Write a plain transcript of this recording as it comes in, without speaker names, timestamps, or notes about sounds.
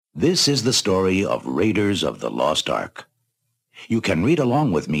This is the story of Raiders of the Lost Ark. You can read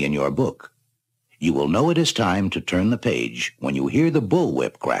along with me in your book. You will know it is time to turn the page when you hear the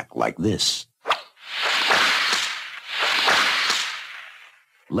bullwhip crack like this.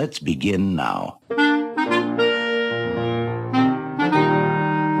 Let's begin now.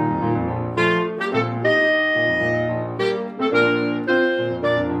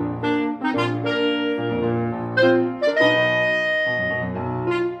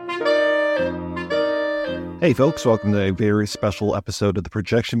 Hey folks, welcome to a very special episode of the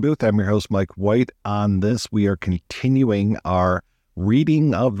Projection Booth. I'm your host, Mike White. On this, we are continuing our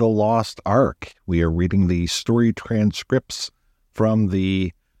reading of the Lost Ark. We are reading the story transcripts from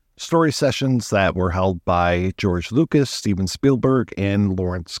the story sessions that were held by George Lucas, Steven Spielberg, and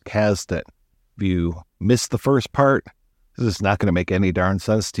Lawrence Kasdan. If you missed the first part, this is not going to make any darn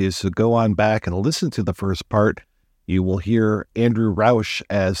sense to you, so go on back and listen to the first part. You will hear Andrew Rauch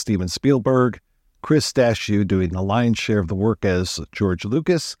as Steven Spielberg, Chris Dashew doing the lion's share of the work as George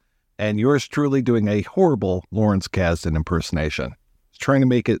Lucas, and yours truly doing a horrible Lawrence Kasdan impersonation. Trying to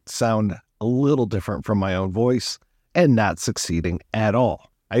make it sound a little different from my own voice, and not succeeding at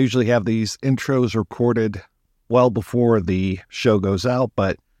all. I usually have these intros recorded well before the show goes out,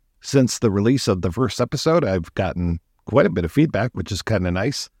 but since the release of the first episode, I've gotten quite a bit of feedback, which is kind of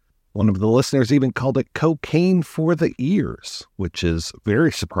nice. One of the listeners even called it cocaine for the ears, which is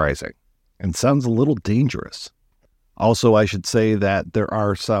very surprising and sounds a little dangerous. Also, I should say that there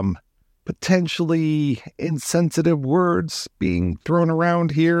are some potentially insensitive words being thrown around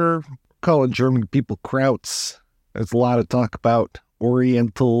here, calling German people Krauts. There's a lot of talk about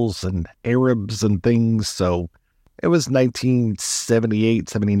Orientals and Arabs and things, so it was 1978,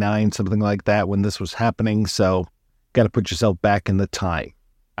 79, something like that when this was happening, so got to put yourself back in the time.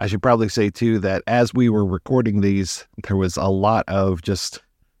 I should probably say, too, that as we were recording these, there was a lot of just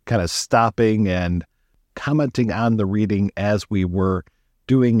kind of stopping and commenting on the reading as we were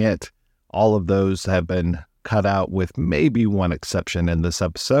doing it. All of those have been cut out with maybe one exception in this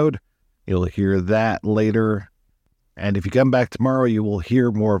episode. You'll hear that later. And if you come back tomorrow, you will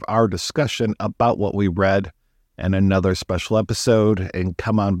hear more of our discussion about what we read and another special episode. And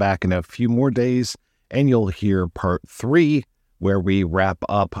come on back in a few more days and you'll hear part 3 where we wrap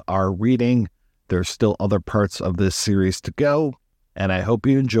up our reading. There's still other parts of this series to go, and I hope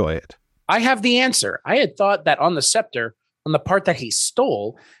you enjoy it. I have the answer. I had thought that on the scepter, on the part that he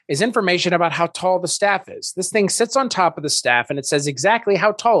stole, is information about how tall the staff is. This thing sits on top of the staff, and it says exactly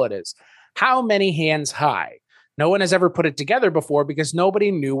how tall it is. How many hands high? No one has ever put it together before because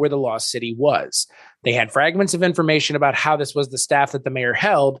nobody knew where the lost city was. They had fragments of information about how this was the staff that the mayor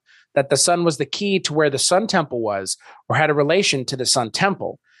held, that the sun was the key to where the Sun Temple was, or had a relation to the Sun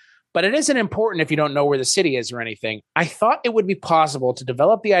Temple. But it isn't important if you don't know where the city is or anything. I thought it would be possible to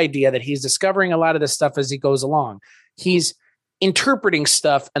develop the idea that he's discovering a lot of this stuff as he goes along. He's interpreting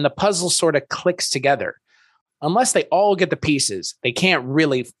stuff and the puzzle sort of clicks together. Unless they all get the pieces, they can't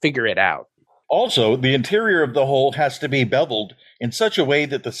really figure it out. Also, the interior of the hole has to be beveled in such a way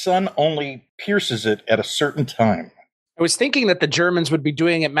that the sun only pierces it at a certain time. I was thinking that the Germans would be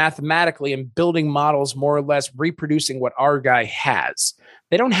doing it mathematically and building models more or less reproducing what our guy has.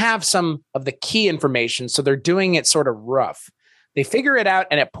 They don't have some of the key information, so they're doing it sort of rough. They figure it out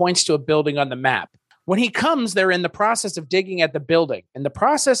and it points to a building on the map. When he comes, they're in the process of digging at the building. In the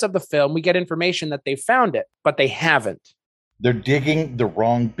process of the film, we get information that they found it, but they haven't. They're digging the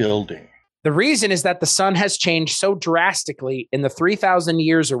wrong building. The reason is that the sun has changed so drastically in the 3,000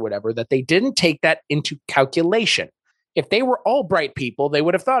 years or whatever that they didn't take that into calculation. If they were all bright people, they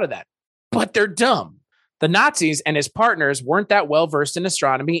would have thought of that. But they're dumb. The Nazis and his partners weren't that well versed in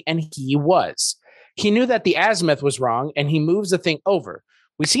astronomy, and he was. He knew that the azimuth was wrong, and he moves the thing over.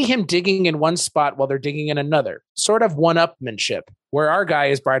 We see him digging in one spot while they're digging in another, sort of one-upmanship, where our guy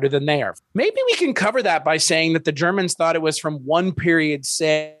is brighter than they are. Maybe we can cover that by saying that the Germans thought it was from one period,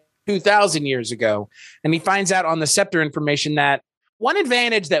 say, 2,000 years ago, and he finds out on the scepter information that one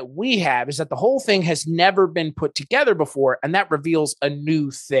advantage that we have is that the whole thing has never been put together before, and that reveals a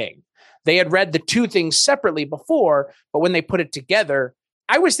new thing. They had read the two things separately before, but when they put it together,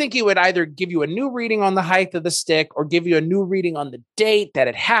 I was thinking it would either give you a new reading on the height of the stick or give you a new reading on the date that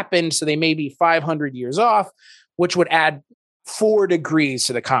it happened, so they may be 500 years off, which would add 4 degrees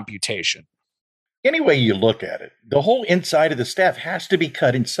to the computation. Any way you look at it, the whole inside of the staff has to be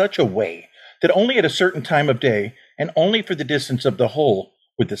cut in such a way that only at a certain time of day and only for the distance of the hole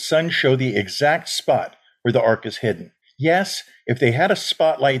would the sun show the exact spot where the ark is hidden. Yes, if they had a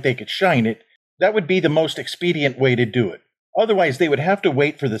spotlight they could shine it, that would be the most expedient way to do it. Otherwise, they would have to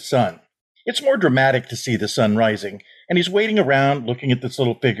wait for the sun. It's more dramatic to see the sun rising, and he's waiting around looking at this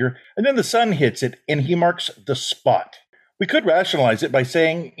little figure, and then the sun hits it, and he marks the spot. We could rationalize it by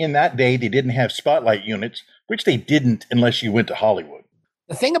saying in that day they didn't have spotlight units, which they didn't unless you went to Hollywood.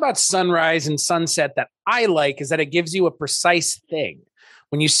 The thing about sunrise and sunset that I like is that it gives you a precise thing.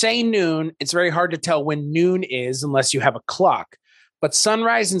 When you say noon, it's very hard to tell when noon is unless you have a clock. But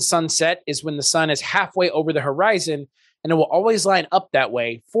sunrise and sunset is when the sun is halfway over the horizon, and it will always line up that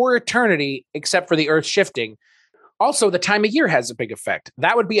way for eternity, except for the Earth shifting. Also, the time of year has a big effect.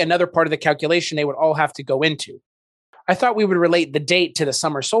 That would be another part of the calculation they would all have to go into. I thought we would relate the date to the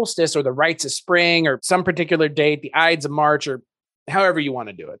summer solstice or the rites of spring or some particular date, the Ides of March, or however you want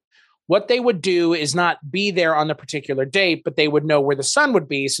to do it. What they would do is not be there on the particular date, but they would know where the sun would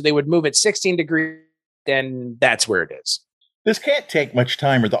be, so they would move it 16 degrees, and that's where it is. This can't take much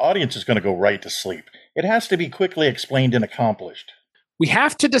time or the audience is going to go right to sleep. It has to be quickly explained and accomplished. We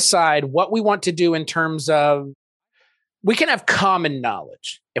have to decide what we want to do in terms of, we can have common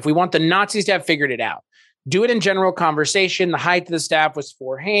knowledge. If we want the Nazis to have figured it out, do it in general conversation. The height of the staff was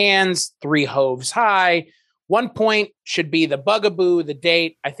 4 hands, 3 hoves high. 1 point should be the bugaboo, the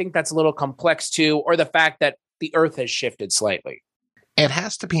date. I think that's a little complex too, or the fact that the Earth has shifted slightly. It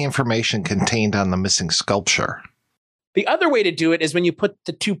has to be information contained on the missing sculpture. The other way to do it is when you put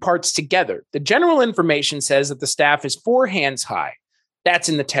the 2 parts together. The general information says that the staff is 4 hands high. That's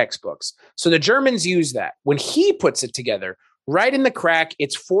in the textbooks. So the Germans use that. When he puts it together, right in the crack,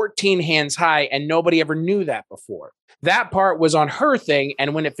 it's 14 hands high, and nobody ever knew that before. That part was on her thing,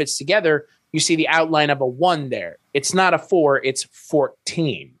 and when it fits together, you see the outline of a 1 there. It's not a 4, it's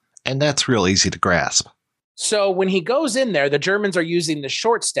 14. And that's real easy to grasp. So when he goes in there, the Germans are using the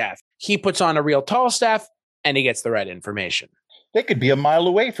short staff. He puts on a real tall staff, and he gets the right information. They could be a mile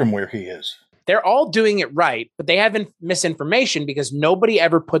away from where he is. They're all doing it right, but they have misinformation because nobody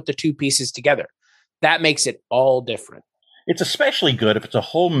ever put the 2 pieces together. That makes it all different. It's especially good if it's a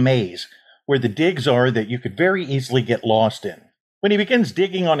whole maze where the digs are that you could very easily get lost in. When he begins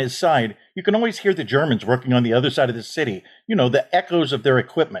digging on his side, you can always hear the Germans working on the other side of the city. You know, the echoes of their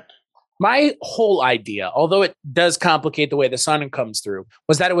equipment. My whole idea, although it does complicate the way the sun comes through,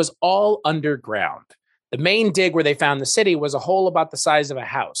 was that it was all underground. The main dig where they found the city was a hole about the size of a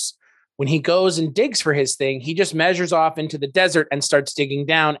house. When he goes and digs for his thing, he just measures off into the desert and starts digging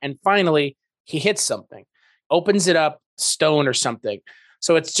down. And finally, he hits something, opens it up, stone or something.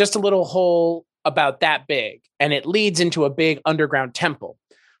 So it's just a little hole about that big, and it leads into a big underground temple.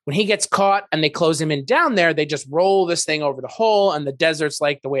 When he gets caught and they close him in down there, they just roll this thing over the hole, and the desert's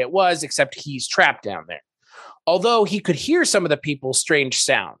like the way it was, except he's trapped down there. Although he could hear some of the people's strange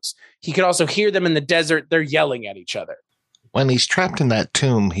sounds, he could also hear them in the desert. They're yelling at each other. When he's trapped in that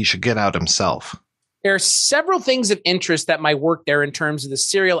tomb, he should get out himself. There are several things of interest that might work there in terms of the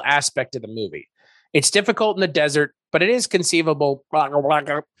serial aspect of the movie. It's difficult in the desert, but it is conceivable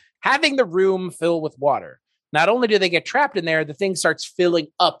having the room fill with water. Not only do they get trapped in there, the thing starts filling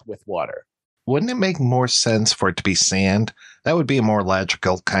up with water. Wouldn't it make more sense for it to be sand? That would be a more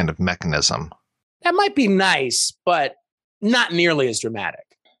logical kind of mechanism. That might be nice, but not nearly as dramatic.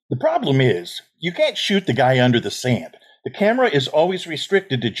 The problem is, you can't shoot the guy under the sand. The camera is always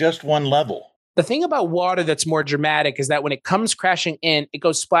restricted to just one level. The thing about water that's more dramatic is that when it comes crashing in, it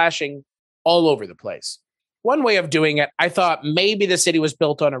goes splashing all over the place. One way of doing it, I thought maybe the city was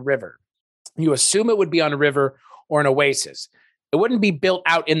built on a river. You assume it would be on a river or an oasis. It wouldn't be built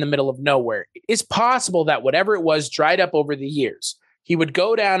out in the middle of nowhere. It's possible that whatever it was dried up over the years. He would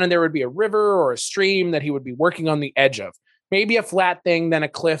go down and there would be a river or a stream that he would be working on the edge of. Maybe a flat thing, then a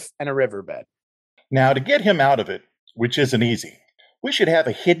cliff and a riverbed. Now, to get him out of it, which isn't easy, we should have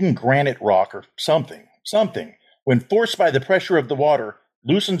a hidden granite rock or something. When forced by the pressure of the water,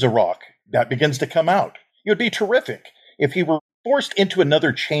 loosens a rock, that begins to come out. It would be terrific if he were forced into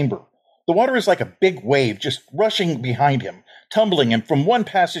another chamber. The water is like a big wave just rushing behind him, tumbling him from one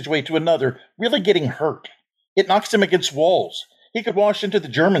passageway to another, really getting hurt. It knocks him against walls. He could wash into the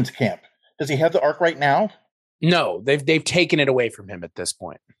Germans' camp. Does he have the Ark right now? No, they've taken it away from him at this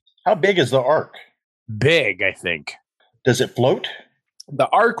point. How big is the Ark? Big, I think. Does it float? The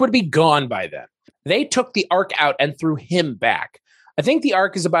Ark would be gone by then. They took the Ark out and threw him back. I think the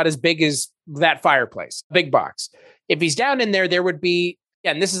Ark is about as big as that fireplace, big box. If he's down in there, there would be,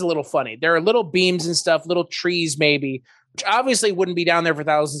 and this is a little funny, there are little beams and stuff, little trees maybe, which obviously wouldn't be down there for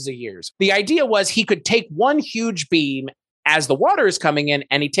thousands of years. The idea was he could take one huge beam as the water is coming in,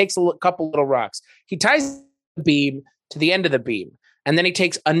 and he takes a couple little rocks. He ties the beam to the end of the beam, and then he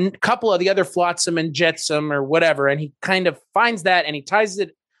takes a couple of the other flotsam and jetsam or whatever, and he kind of finds that, and he ties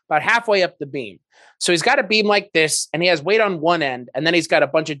it about halfway up the beam. So he's got a beam like this, and he has weight on one end, and then he's got a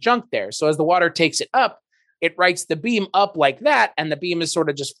bunch of junk there. So as the water takes it up, it rights the beam up like that, and the beam is sort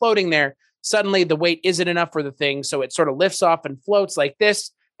of just floating there. Suddenly, the weight isn't enough for the thing, so it sort of lifts off and floats like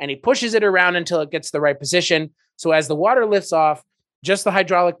this, and he pushes it around until it gets the right position. So as the water lifts off, just the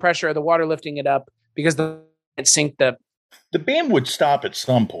hydraulic pressure of the water lifting it up, because it sink the beam would stop at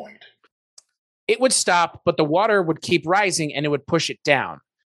some point. It would stop, but the water would keep rising, and it would push it down.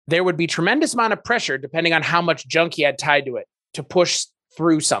 There would be tremendous amount of pressure, depending on how much junk he had tied to it, to push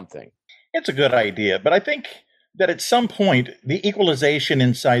through something. It's a good idea, but I think that at some point, the equalization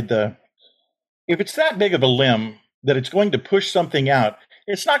inside if it's that big of a limb that it's going to push something out,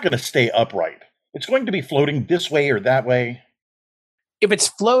 it's not going to stay upright. It's going to be floating this way or that way. If it's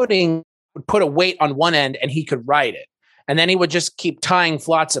floating, it would put a weight on one end and he could ride it. And then he would just keep tying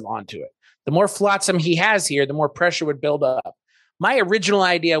flotsam onto it. The more flotsam he has here, the more pressure would build up. My original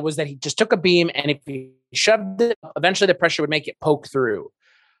idea was that he just took a beam, and if he shoved it up, eventually the pressure would make it poke through.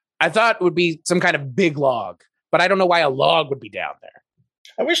 I thought it would be some kind of big log, but I don't know why a log would be down there.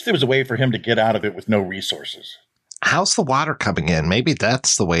 I wish there was a way for him to get out of it with no resources. How's the water coming in? Maybe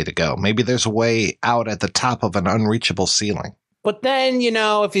that's the way to go. Maybe there's a way out at the top of an unreachable ceiling. But then,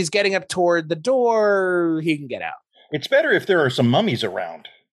 if he's getting up toward the door, he can get out. It's better if there are some mummies around.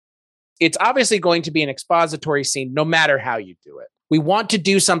 It's obviously going to be an expository scene, no matter how you do it. We want to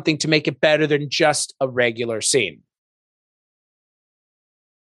do something to make it better than just a regular scene.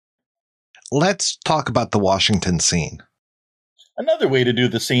 Let's talk about the Washington scene. Another way to do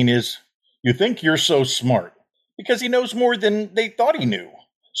the scene is, you think you're so smart, because he knows more than they thought he knew.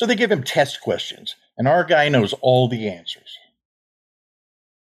 So they give him test questions, and our guy knows all the answers.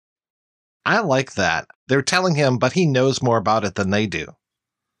 I like that. They're telling him, but he knows more about it than they do.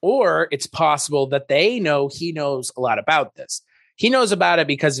 Or it's possible that they know he knows a lot about this. He knows about it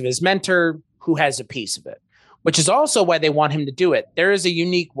because of his mentor, who has a piece of it, which is also why they want him to do it. There is a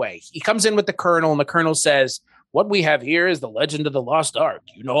unique way. He comes in with the colonel, and the colonel says, "What we have here is the legend of the Lost Ark.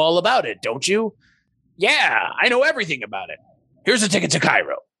 You know all about it, don't you?" "Yeah, I know everything about it. Here's a ticket to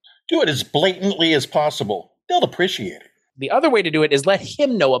Cairo." Do it as blatantly as possible. They'll appreciate it. The other way to do it is let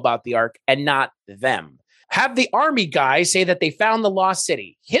him know about the Ark and not them. Have the army guy say that they found the lost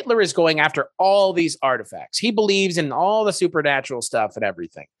city. Hitler is going after all these artifacts. He believes in all the supernatural stuff and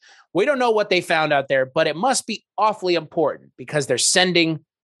everything. We don't know what they found out there, but it must be awfully important because they're sending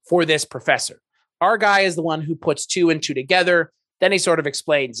for this professor. Our guy is the one who puts two and two together. Then he sort of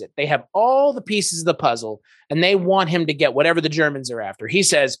explains it. They have all the pieces of the puzzle, and they want him to get whatever the Germans are after. He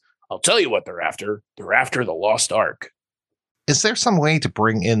says, "I'll tell you what they're after. They're after the Lost Ark." Is there some way to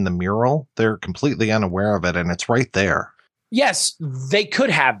bring in the mural? They're completely unaware of it, and it's right there. Yes, they could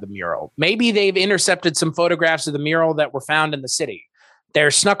have the mural. Maybe they've intercepted some photographs of the mural that were found in the city.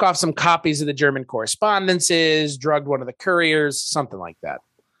 They're snuck off some copies of the German correspondences, drugged one of the couriers, something like that.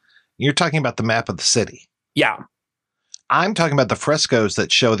 You're talking about the map of the city. Yeah. I'm talking about the frescoes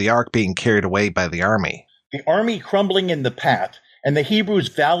that show the Ark being carried away by the army. The army crumbling in the path, and the Hebrews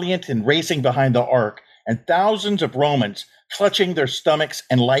valiant and racing behind the Ark, and thousands of Romans clutching their stomachs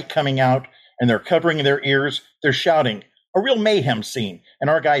and light coming out, and they're covering their ears. They're shouting, a real mayhem scene. And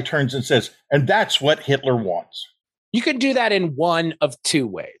our guy turns and says, "And that's what Hitler wants." You can do that in one of two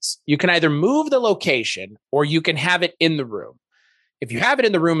ways. You can either move the location or you can have it in the room. If you have it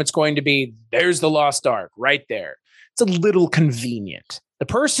in the room, it's going to be, there's the Lost Ark right there. It's a little convenient. The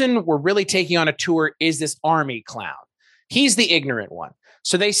person we're really taking on a tour is this army clown. He's the ignorant one.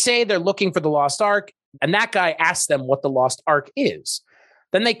 So they say they're looking for the Lost Ark, and that guy asks them what the Lost Ark is.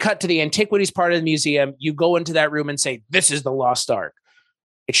 Then they cut to the antiquities part of the museum. You go into that room and say, "This is the Lost Ark."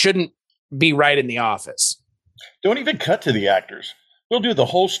 It shouldn't be right in the office. Don't even cut to the actors. We'll do the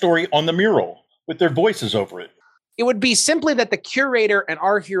whole story on the mural with their voices over it. It would be simply that the curator and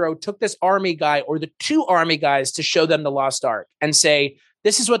our hero took this army guy or the two army guys to show them the Lost Ark and say,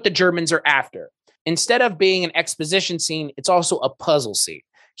 "This is what the Germans are after." Instead of being an exposition scene, it's also a puzzle scene.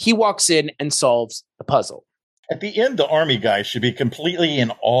 He walks in and solves the puzzle. At the end, the army guys should be completely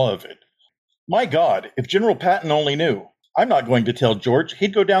in awe of it. My God, if General Patton only knew. I'm not going to tell George.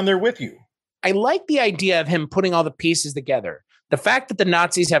 He'd go down there with you. I like the idea of him putting all the pieces together. The fact that the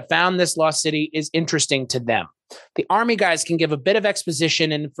Nazis have found this lost city is interesting to them. The army guys can give a bit of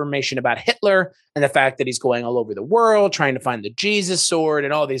exposition and information about Hitler and the fact that he's going all over the world, trying to find the Jesus sword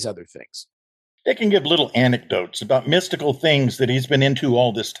and all these other things. They can give little anecdotes about mystical things that he's been into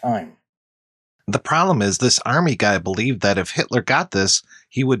all this time. The problem is this army guy believed that if Hitler got this,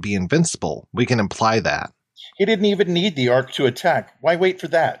 he would be invincible. We can imply that. He didn't even need the Ark to attack. Why wait for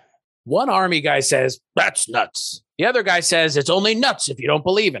that? One army guy says, that's nuts. The other guy says, it's only nuts if you don't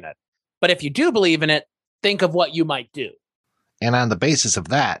believe in it. But if you do believe in it, think of what you might do. And on the basis of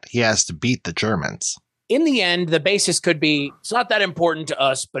that, he has to beat the Germans. In the end, the basis could be, it's not that important to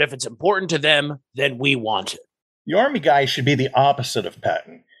us, but if it's important to them, then we want it. The army guy should be the opposite of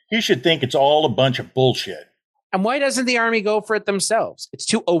Patton. He should think it's all a bunch of bullshit. And why doesn't the army go for it themselves? It's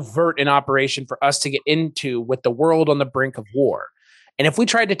too overt an operation for us to get into with the world on the brink of war. And if we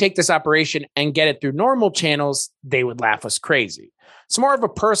tried to take this operation and get it through normal channels, they would laugh us crazy. It's more of a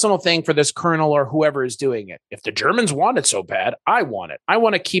personal thing for this colonel or whoever is doing it. If the Germans want it so bad, I want it. I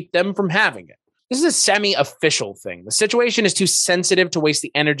want to keep them from having it. This is a semi-official thing. The situation is too sensitive to waste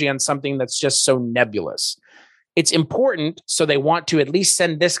the energy on something that's just so nebulous. It's important, so they want to at least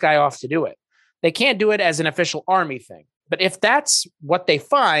send this guy off to do it. They can't do it as an official army thing. But if that's what they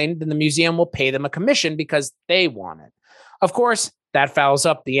find, then the museum will pay them a commission because they want it. Of course, that fouls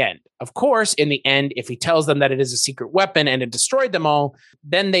up the end. Of course, in the end, if he tells them that it is a secret weapon and it destroyed them all,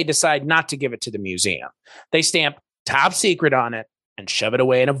 then they decide not to give it to the museum. They stamp top secret on it and shove it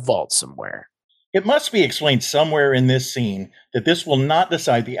away in a vault somewhere. It must be explained somewhere in this scene that this will not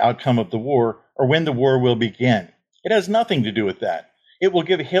decide the outcome of the war or when the war will begin. It has nothing to do with that. It will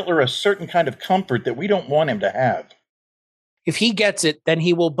give Hitler a certain kind of comfort that we don't want him to have. If he gets it, then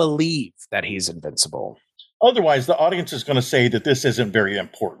he will believe that he's invincible. Otherwise, the audience is going to say that this isn't very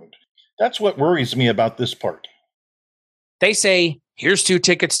important. That's what worries me about this part. They say, here's 2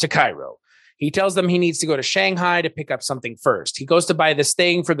 tickets to Cairo. He tells them he needs to go to Shanghai to pick up something first. He goes to buy this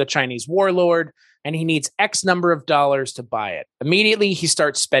thing for the Chinese warlord, and he needs X number of dollars to buy it. Immediately, he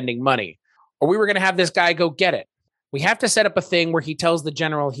starts spending money. Or we were going to have this guy go get it. We have to set up a thing where he tells the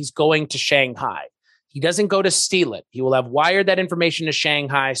general he's going to Shanghai. He doesn't go to steal it. He will have wired that information to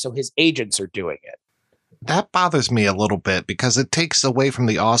Shanghai, so his agents are doing it. That bothers me a little bit because it takes away from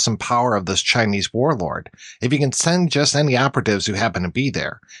the awesome power of this Chinese warlord. If you can send just any operatives who happen to be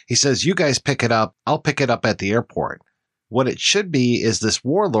there, he says, you guys pick it up, I'll pick it up at the airport. What it should be is this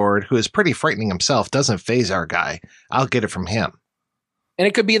warlord, who is pretty frightening himself, doesn't faze our guy. I'll get it from him. And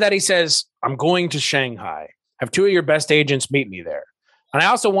it could be that he says, I'm going to Shanghai. Have 2 of your best agents meet me there. And I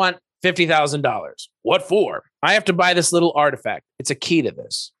also want $50,000. What for? I have to buy this little artifact. It's a key to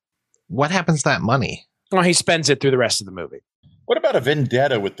this. What happens to that money? Well, he spends it through the rest of the movie. What about a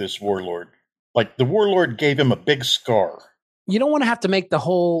vendetta with this warlord? Like the warlord gave him a big scar. You don't want to have to make the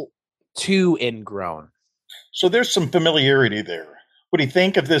whole too ingrown. So there's some familiarity there. Would he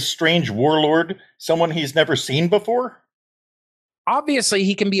think of this strange warlord, someone he's never seen before? Obviously,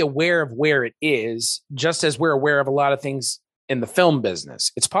 he can be aware of where it is, just as we're aware of a lot of things in the film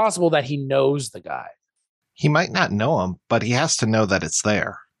business. It's possible that he knows the guy. He might not know him, but he has to know that it's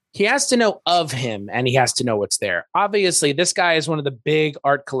there. He has to know of him, and he has to know what's there. Obviously, this guy is one of the big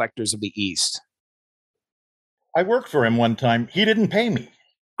art collectors of the East. I worked for him one time. He didn't pay me.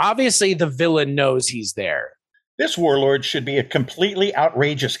 Obviously, the villain knows he's there. This warlord should be a completely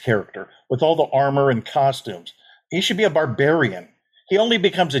outrageous character with all the armor and costumes. He should be a barbarian. He only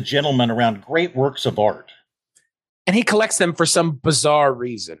becomes a gentleman around great works of art. And he collects them for some bizarre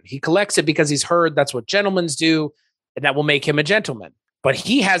reason. He collects it because he's heard that's what gentlemen do, and that will make him a gentleman. But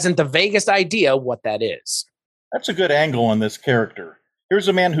he hasn't the vaguest idea what that is. That's a good angle on this character. Here's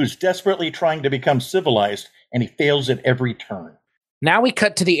a man who's desperately trying to become civilized, and he fails at every turn. Now we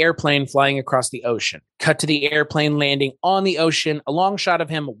cut to the airplane flying across the ocean. Cut to the airplane landing on the ocean, a long shot of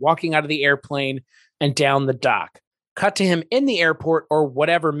him walking out of the airplane and down the dock. Cut to him in the airport or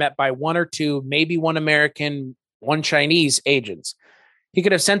whatever, met by 1 or 2, maybe 1 American, 1 Chinese agents. He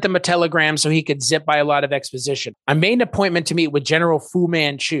could have sent them a telegram so he could zip by a lot of exposition. I made an appointment to meet with General Fu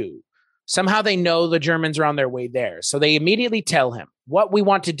Manchu. Somehow they know the Germans are on their way there. So they immediately tell him, what we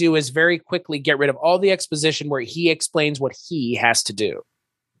want to do is very quickly get rid of all the exposition where he explains what he has to do.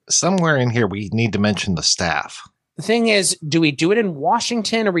 Somewhere in here, we need to mention the staff. The thing is, do we do it in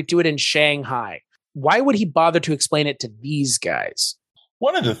Washington or we do it in Shanghai? Why would he bother to explain it to these guys?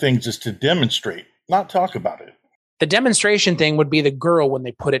 One of the things is to demonstrate, not talk about it. The demonstration thing would be the girl when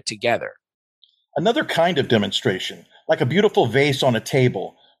they put it together. Another kind of demonstration, like a beautiful vase on a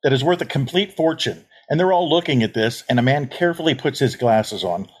table that is worth a complete fortune, and they're all looking at this, and a man carefully puts his glasses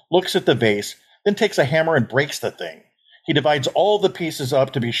on, looks at the vase, then takes a hammer and breaks the thing. He divides all the pieces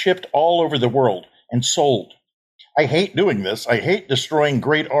up to be shipped all over the world and sold. I hate doing this. I hate destroying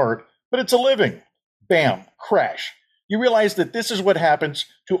great art, but it's a living. Bam, crash. You realize that this is what happens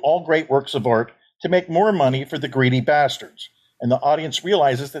to all great works of art to make more money for the greedy bastards. And the audience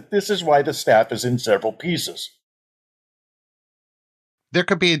realizes that this is why the staff is in several pieces. There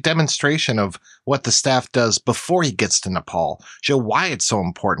could be a demonstration of what the staff does before he gets to Nepal, show why it's so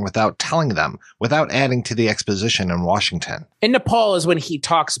important without telling them, without adding to the exposition in Washington. In Nepal is when he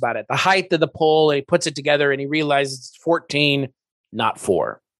talks about it, the height of the pole, and he puts it together and he realizes it's 14, not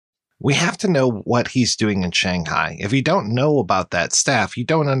 4. We have to know what he's doing in Shanghai. If you don't know about that staff, you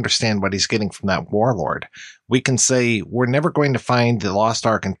don't understand what he's getting from that warlord. We can say, we're never going to find the Lost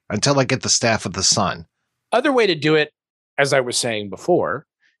Ark until I get the Staff of the Sun. Other way to do it, as I was saying before,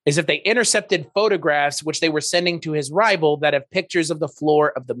 is if they intercepted photographs which they were sending to his rival that have pictures of the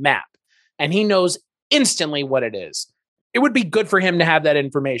floor of the map, and he knows instantly what it is. It would be good for him to have that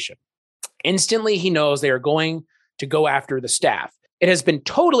information. Instantly, he knows they are going to go after the staff. It has been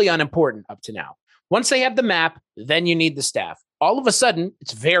totally unimportant up to now. Once they have the map, then you need the staff. All of a sudden,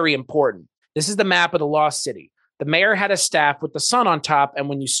 it's very important. This is the map of the lost city. The mayor had a staff with the sun on top, and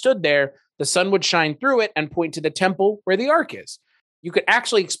when you stood there, the sun would shine through it and point to the temple where the ark is. You could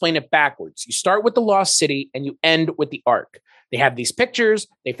actually explain it backwards. You start with the lost city and you end with the ark. They have these pictures.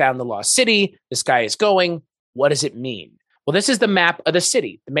 They found the lost city. This guy is going. What does it mean? Well, this is the map of the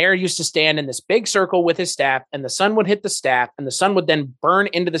city. The mayor used to stand in this big circle with his staff, and the sun would hit the staff, and the sun would then burn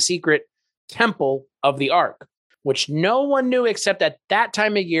into the secret temple of the ark, which no one knew except at that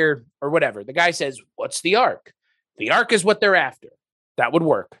time of year or whatever. The guy says, "What's the ark?" The ark is what they're after. That would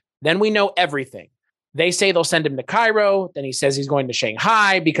work. Then we know everything. They say they'll send him to Cairo. Then he says he's going to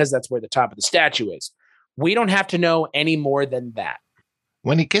Shanghai because that's where the top of the statue is. We don't have to know any more than that.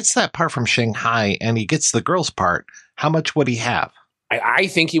 When he gets that part from Shanghai and he gets the girl's part, how much would he have? I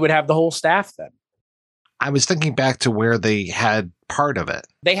think he would have the whole staff then. I was thinking back to where they had part of it.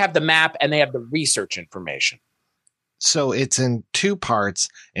 They have the map and they have the research information. So it's in 2 parts,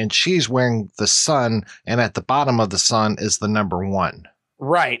 and she's wearing the sun, and at the bottom of the sun is the number 1.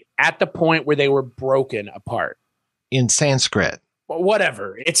 Right, at the point where they were broken apart. In Sanskrit.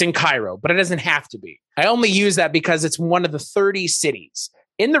 Whatever, it's in Cairo, but it doesn't have to be. I only use that because it's one of the 30 cities.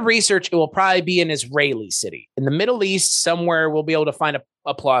 In the research, it will probably be an Israeli city. In the Middle East, somewhere we'll be able to find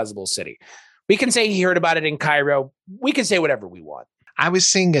a plausible city. We can say he heard about it in Cairo. We can say whatever we want. I was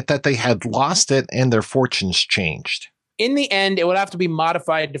seeing it that they had lost it and their fortunes changed. In the end, it would have to be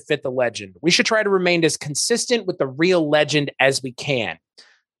modified to fit the legend. We should try to remain as consistent with the real legend as we can.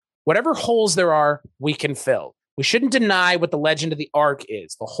 Whatever holes there are, we can fill. We shouldn't deny what the legend of the Ark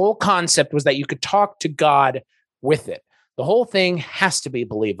is. The whole concept was that you could talk to God with it. The whole thing has to be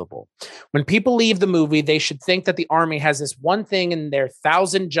believable. When people leave the movie, they should think that the army has this one thing in their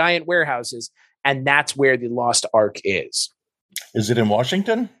 1,000 giant warehouses, and that's where the lost Ark is. Is it in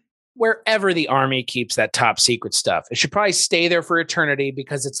Washington? Wherever the army keeps that top secret stuff. It should probably stay there for eternity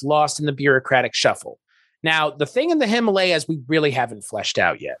because it's lost in the bureaucratic shuffle. Now, the thing in the Himalayas we really haven't fleshed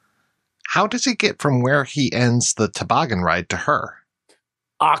out yet. How does he get from where he ends the toboggan ride to her?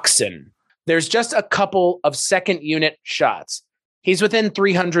 Oxen. There's just a couple of second unit shots. He's within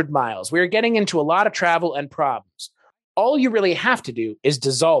 300 miles. We are getting into a lot of travel and problems. All you really have to do is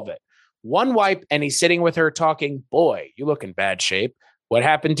dissolve it. One wipe and he's sitting with her talking, "Boy, you look in bad shape. What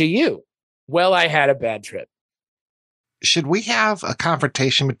happened to you?" "Well, I had a bad trip." Should we have a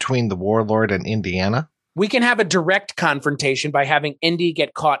confrontation between the warlord and Indiana? We can have a direct confrontation by having Indy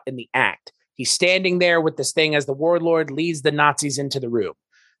get caught in the act. He's standing there with this thing as the warlord leads the Nazis into the room.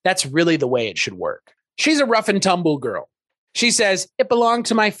 That's really the way it should work. She's a rough and tumble girl. She says, "It belonged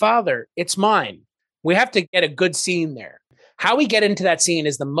to my father. It's mine." We have to get a good scene there. How we get into that scene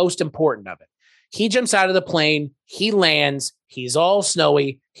is the most important of it. He jumps out of the plane. He lands. He's all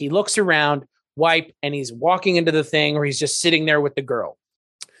snowy. He looks around, wipe, and he's walking into the thing, or he's just sitting there with the girl.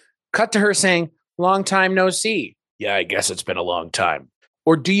 Cut to her saying, "Long time no see." "Yeah, I guess it's been a long time."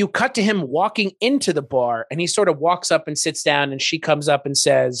 Or do you cut to him walking into the bar and he sort of walks up and sits down and she comes up and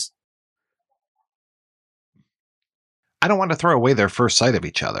says, I don't want to throw away their first sight of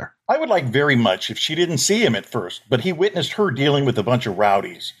each other. I would like very much if she didn't see him at first, but he witnessed her dealing with a bunch of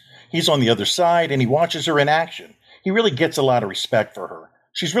rowdies. He's on the other side and he watches her in action. He really gets a lot of respect for her.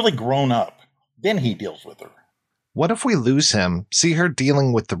 She's really grown up. Then he deals with her. What if we lose him, see her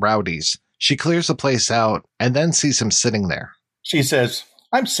dealing with the rowdies, she clears the place out, and then sees him sitting there? She says,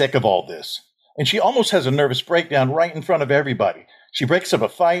 "I'm sick of all this." And she almost has a nervous breakdown right in front of everybody. She breaks up a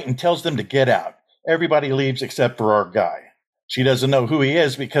fight and tells them to get out. Everybody leaves except for our guy. She doesn't know who he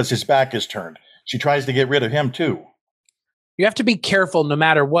is because his back is turned. She tries to get rid of him too. You have to be careful no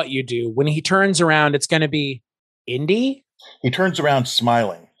matter what you do. When he turns around, it's going to be Indy. He turns around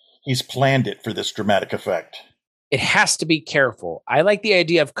smiling. He's planned it for this dramatic effect. It has to be careful. I like the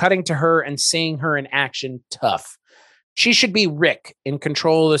idea of cutting to her and seeing her in action tough. She should be Rick, in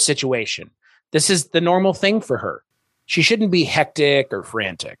control of the situation. This is the normal thing for her. She shouldn't be hectic or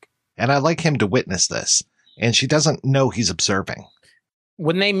frantic. And I like him to witness this, and she doesn't know he's observing.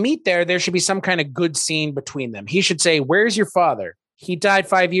 When they meet there should be some kind of good scene between them. He should say, "Where's your father? He died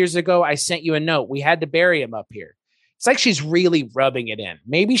 5 years ago. I sent you a note. We had to bury him up here." It's like she's really rubbing it in.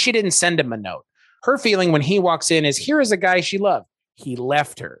 Maybe she didn't send him a note. Her feeling when he walks in is, here is a guy she loved. He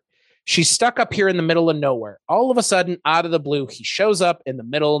left her. She's stuck up here in the middle of nowhere. All of a sudden, out of the blue, he shows up in the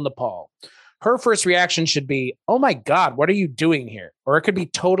middle of Nepal. Her first reaction should be, "Oh my God, what are you doing here?" Or it could be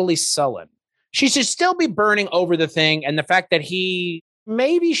totally sullen. She should still be burning over the thing and the fact that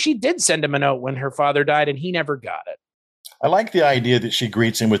maybe she did send him a note when her father died and he never got it. I like the idea that she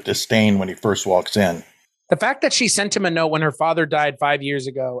greets him with disdain when he first walks in. The fact that she sent him a note when her father died 5 years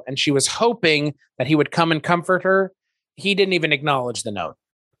ago and she was hoping that he would come and comfort her, he didn't even acknowledge the note.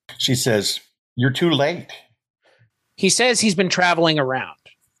 She says, "You're too late." He says he's been traveling around.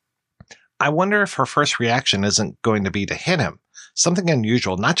 I wonder if her first reaction isn't going to be to hit him. Something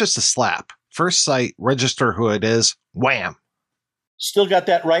unusual, not just a slap. First sight, register who it is, wham. "Still got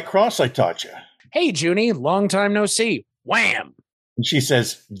that right cross I taught you." "Hey, Junie, long time no see." Wham! And she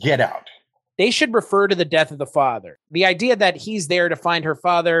says, "Get out." They should refer to the death of the father. The idea that he's there to find her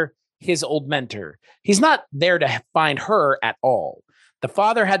father, his old mentor. He's not there to find her at all. The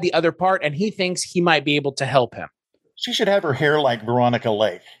father had the other part, and he thinks he might be able to help him. She should have her hair like Veronica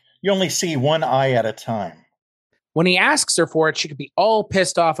Lake. You only see one eye at a time. When he asks her for it, she could be all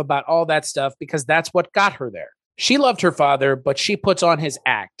pissed off about all that stuff because that's what got her there. She loved her father, but she puts on his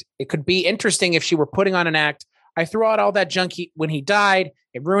act. It could be interesting if she were putting on an act. "I threw out all that junk when he died.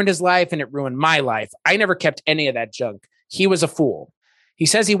 It ruined his life and it ruined my life. I never kept any of that junk. He was a fool." He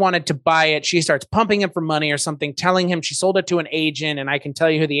says he wanted to buy it. She starts pumping him for money or something, telling him she sold it to an agent and I can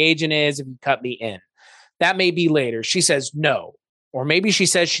tell you who the agent is if you cut me in. That may be later. She says no. Or maybe she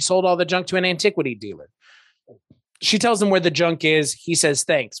says she sold all the junk to an antiquity dealer. She tells him where the junk is. He says,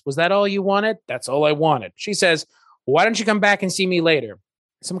 "Thanks. Was that all you wanted?" "That's all I wanted." She says, "Why don't you come back and see me later?"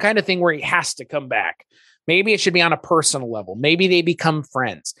 Some kind of thing where he has to come back. Maybe it should be on a personal level. Maybe they become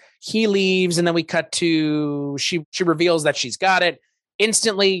friends. He leaves and then we cut to, she reveals that she's got it.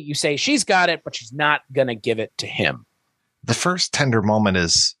 Instantly, you say she's got it, but she's not going to give it to him. The first tender moment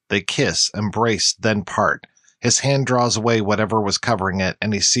is they kiss, embrace, then part. His hand draws away whatever was covering it,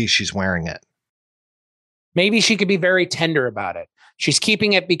 and he sees she's wearing it. Maybe she could be very tender about it. She's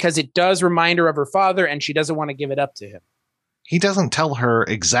keeping it because it does remind her of her father, and she doesn't want to give it up to him. He doesn't tell her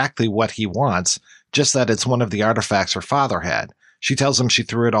exactly what he wants, just that it's one of the artifacts her father had. She tells him she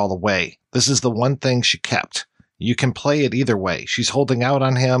threw it all away. This is the one thing she kept. You can play it either way. She's holding out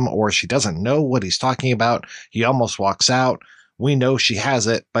on him, or she doesn't know what he's talking about. He almost walks out. We know she has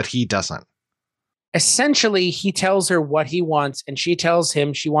it, but he doesn't. Essentially, he tells her what he wants, and she tells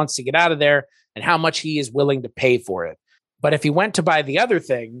him she wants to get out of there and how much he is willing to pay for it. But if he went to buy the other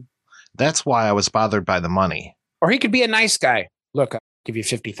thing... That's why I was bothered by the money. Or he could be a nice guy. "Look, I'll give you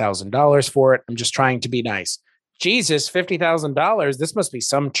 $50,000 for it. I'm just trying to be nice." Jesus, $50,000? This must be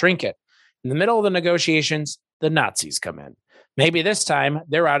some trinket. In the middle of the negotiations, the Nazis come in. Maybe this time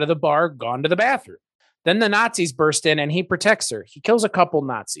they're out of the bar, gone to the bathroom. Then the Nazis burst in and he protects her. He kills a couple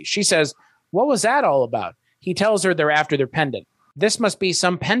Nazis. She says, "What was that all about?" He tells her they're after their pendant. This must be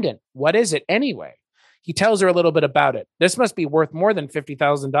some pendant. What is it anyway? He tells her a little bit about it. This must be worth more than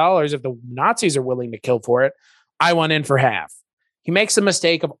 $50,000 if the Nazis are willing to kill for it. I want in for half. He makes the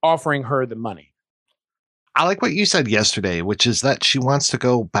mistake of offering her the money. I like what you said yesterday, which is that she wants to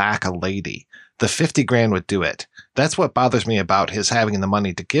go back a lady. The 50 grand would do it. That's what bothers me about his having the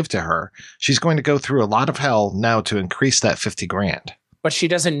money to give to her. She's going to go through a lot of hell now to increase that 50 grand. But she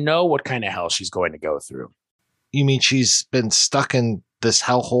doesn't know what kind of hell she's going to go through. You mean she's been stuck in this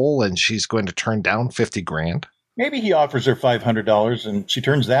hellhole and she's going to turn down 50 grand? Maybe he offers her $500 and she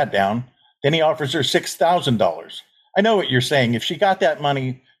turns that down. Then he offers her $6,000. I know what you're saying. If she got that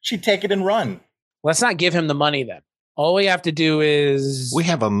money, she'd take it and run. Let's not give him the money then. All we have to do is... We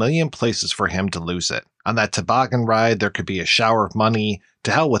have a million places for him to lose it. On that toboggan ride, there could be a shower of money.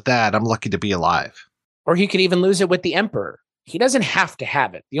 To hell with that. I'm lucky to be alive. Or he could even lose it with the Emperor. He doesn't have to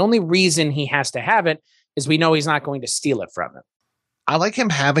have it. The only reason he has to have it is we know he's not going to steal it from him. I like him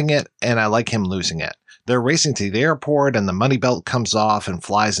having it, and I like him losing it. They're racing to the airport, and the money belt comes off and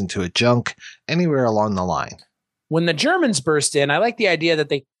flies into a junk anywhere along the line. When the Germans burst in, I like the idea that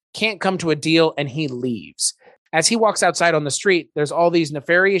they can't come to a deal, and he leaves. As he walks outside on the street, there's all these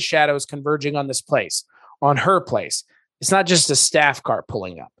nefarious shadows converging on this place, on her place. It's not just a staff car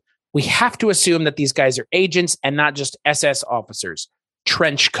pulling up. We have to assume that these guys are agents and not just SS officers,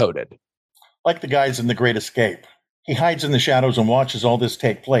 trench-coated. Like the guys in The Great Escape. He hides in the shadows and watches all this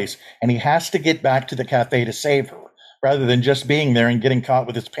take place, and he has to get back to the cafe to save her. rather than just being there and getting caught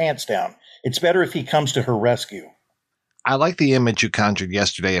with his pants down. It's better if he comes to her rescue. I like the image you conjured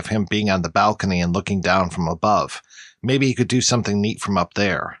yesterday of him being on the balcony and looking down from above. Maybe he could do something neat from up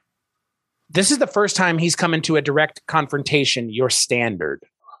there. This is the first time he's come into a direct confrontation, your standard.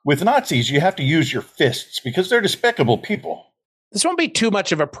 With Nazis, you have to use your fists because they're despicable people. This won't be too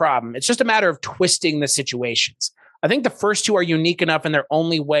much of a problem. It's just a matter of twisting the situations. I think the first two are unique enough in their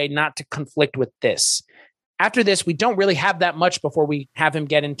only way not to conflict with this. After this, we don't really have that much before we have him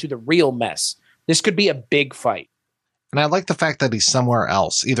get into the real mess. This could be a big fight. And I like the fact that he's somewhere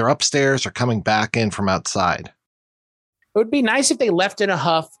else, either upstairs or coming back in from outside. It would be nice if they left in a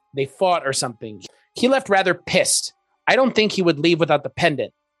huff, they fought or something. He left rather pissed. I don't think he would leave without the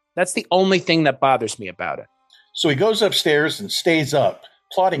pendant. That's the only thing that bothers me about it. So he goes upstairs and stays up,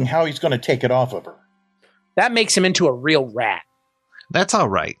 plotting how he's going to take it off of her. That makes him into a real rat. That's all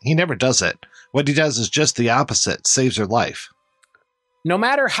right. He never does it. What he does is just the opposite, saves her life. No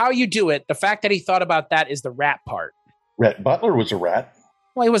matter how you do it, the fact that he thought about that is the rat part. Rhett Butler was a rat.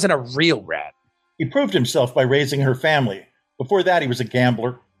 Well, he wasn't a real rat. He proved himself by raising her family. Before that, he was a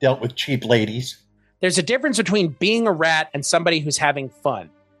gambler, dealt with cheap ladies. There's a difference between being a rat and somebody who's having fun.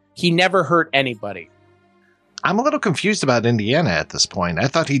 He never hurt anybody. I'm a little confused about Indiana at this point. I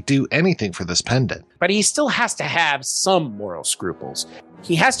thought he'd do anything for this pendant. But he still has to have some moral scruples.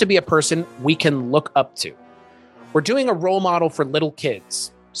 He has to be a person we can look up to. We're doing a role model for little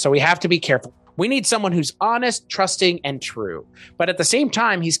kids, so we have to be careful. We need someone who's honest, trusting, and true. But at the same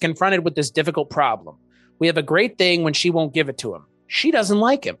time, he's confronted with this difficult problem. We have a great thing when she won't give it to him. She doesn't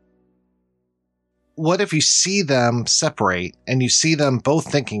like him. What if you see them separate and you see them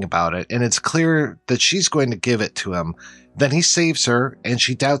both thinking about it and it's clear that she's going to give it to him? Then he saves her and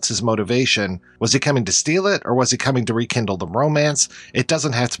she doubts his motivation. Was he coming to steal it or was he coming to rekindle the romance? It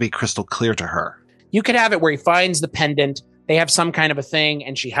doesn't have to be crystal clear to her. You could have it where he finds the pendant, they have some kind of a thing,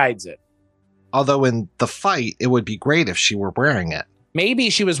 and she hides it. Although in the fight, it would be great if she were wearing it. Maybe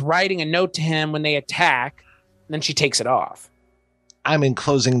she was writing a note to him when they attack, and then she takes it off. I'm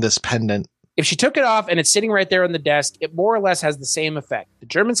enclosing this pendant. If she took it off and it's sitting right there on the desk, it more or less has the same effect. The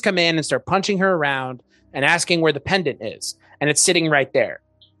Germans come in and start punching her around and asking where the pendant is, and it's sitting right there.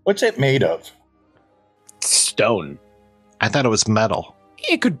 What's it made of? Stone. I thought it was metal.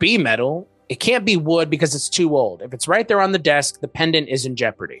 It could be metal. It can't be wood because it's too old. If it's right there on the desk, the pendant is in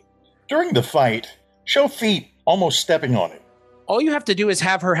jeopardy. During the fight, show feet almost stepping on it. All you have to do is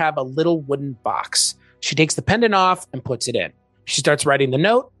have her have a little wooden box. She takes the pendant off and puts it in. She starts writing the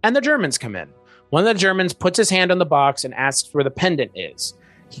note, and the Germans come in. One of the Germans puts his hand on the box and asks where the pendant is.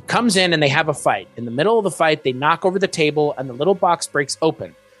 He comes in and they have a fight. In the middle of the fight, they knock over the table and the little box breaks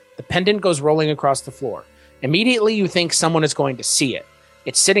open. The pendant goes rolling across the floor. Immediately, you think someone is going to see it.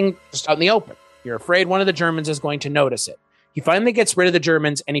 It's sitting just out in the open. You're afraid one of the Germans is going to notice it. He finally gets rid of the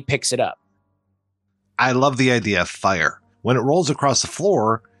Germans and he picks it up. I love the idea of fire. When it rolls across the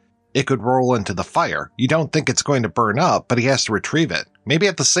floor, it could roll into the fire. You don't think it's going to burn up, but he has to retrieve it. Maybe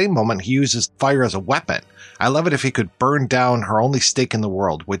at the same moment he uses fire as a weapon. I love it if he could burn down her only stake in the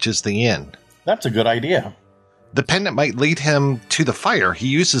world, which is the inn. That's a good idea. The pendant might lead him to the fire. He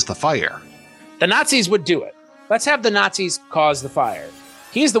uses the fire. The Nazis would do it. Let's have the Nazis cause the fire.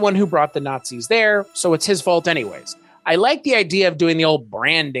 He's the one who brought the Nazis there, so it's his fault anyways. I like the idea of doing the old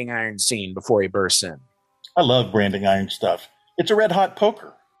branding iron scene before he bursts in. I love branding iron stuff. It's a red hot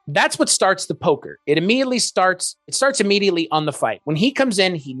poker. That's what starts the poker. It starts immediately on the fight. When he comes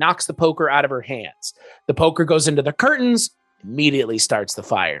in, he knocks the poker out of her hands. The poker goes into the curtains, immediately starts the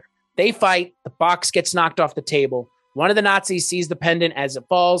fire. They fight, the box gets knocked off the table. One of the Nazis sees the pendant as it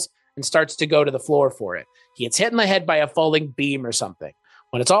falls and starts to go to the floor for it. He gets hit in the head by a falling beam or something.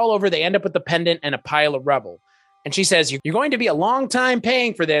 When it's all over, they end up with the pendant and a pile of rubble. And she says, "You're going to be a long time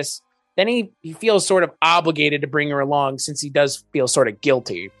paying for this." Then he feels sort of obligated to bring her along since he does feel sort of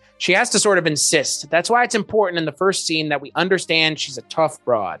guilty. She has to sort of insist. That's why it's important in the first scene that we understand she's a tough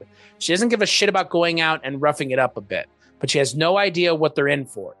broad. She doesn't give a shit about going out and roughing it up a bit, but she has no idea what they're in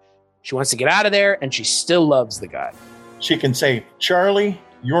for. She wants to get out of there, and she still loves the guy. She can say, "Charlie,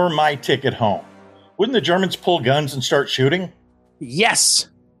 you're my ticket home." Wouldn't the Germans pull guns and start shooting? Yes,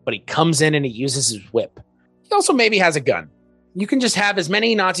 but he comes in and he uses his whip. He also maybe has a gun. You can just have as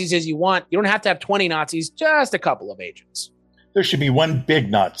many Nazis as you want. You don't have to have 20 Nazis, just a couple of agents. There should be one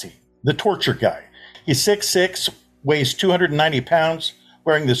big Nazi, the torture guy. He's 6'6", weighs 290 pounds,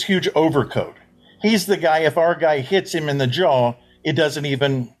 wearing this huge overcoat. He's the guy, if our guy hits him in the jaw,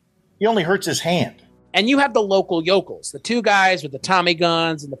 he only hurts his hand. And you have the local yokels, the two guys with the Tommy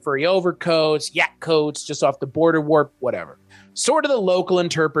guns and the furry overcoats, yak coats, just off the border warp, whatever. Sort of the local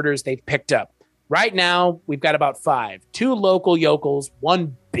interpreters they've picked up. Right now, we've got about 5. 2 local yokels,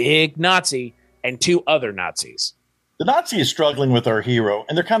 1 big Nazi, and 2 other Nazis. The Nazi is struggling with our hero,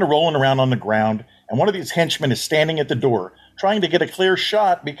 and they're kind of rolling around on the ground, and one of these henchmen is standing at the door, trying to get a clear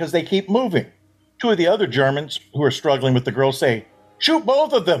shot because they keep moving. 2 of the other Germans who are struggling with the girl say, "Shoot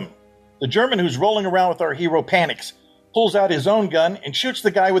both of them!" The German who's rolling around with our hero panics, pulls out his own gun, and shoots the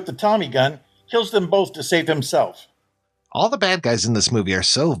guy with the Tommy gun, kills them both to save himself. All the bad guys in this movie are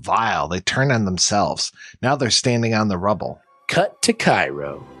so vile, they turn on themselves. Now they're standing on the rubble. Cut to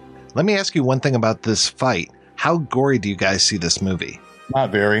Cairo. Let me ask you one thing about this fight. How gory do you guys see this movie?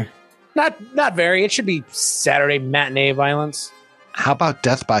 Not very. Not very. It should be Saturday matinee violence. How about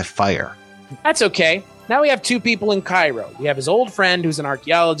death by fire? That's okay. Now we have 2 people in Cairo. We have his old friend who's an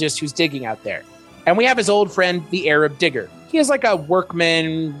archaeologist who's digging out there. And we have his old friend, the Arab digger. He is like a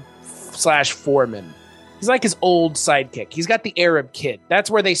workman/foreman. He's like his old sidekick. He's got the Arab kid.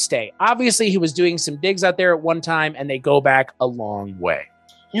 That's where they stay. Obviously, he was doing some digs out there at one time, and they go back a long way.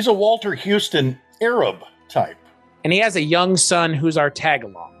 He's a Walter Houston Arab type. And he has a young son who's our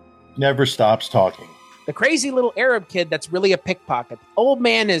tag-along. Never stops talking. The crazy little Arab kid that's really a pickpocket. The old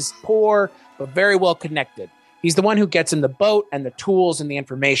man is poor, but very well connected. He's the one who gets him the boat and the tools and the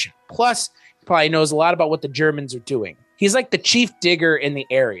information. Plus, he probably knows a lot about what the Germans are doing. He's like the chief digger in the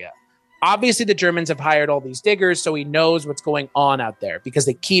area. Obviously, the Germans have hired all these diggers, so he knows what's going on out there because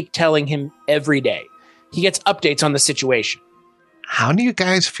they keep telling him every day. He gets updates on the situation. How do you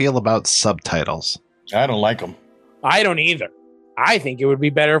guys feel about subtitles? I don't like them. I don't either. I think it would be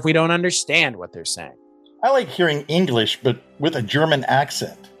better if we don't understand what they're saying. I like hearing English, but with a German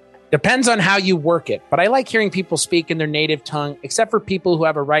accent. Depends on how you work it, but I like hearing people speak in their native tongue, except for people who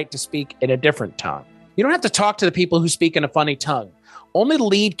have a right to speak in a different tongue. You don't have to talk to the people who speak in a funny tongue. Only the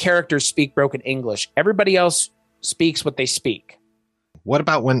lead characters speak broken English. Everybody else speaks what they speak. What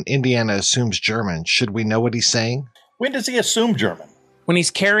about when Indiana assumes German? Should we know what he's saying? When does he assume German? When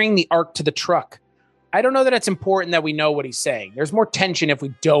he's carrying the Ark to the truck. I don't know that it's important that we know what he's saying. There's more tension if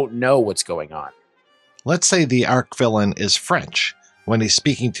we don't know what's going on. Let's say the Ark villain is French. When he's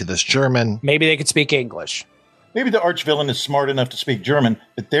speaking to this German, Maybe they could speak English. Maybe the arch-villain is smart enough to speak German,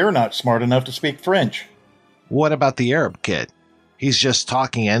 but they're not smart enough to speak French. what about the Arab kid? He's just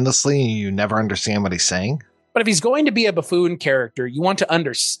talking endlessly and you never understand what he's saying? But if he's going to be a buffoon character, you want to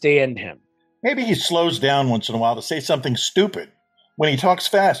understand him. Maybe he slows down once in a while to say something stupid. When he talks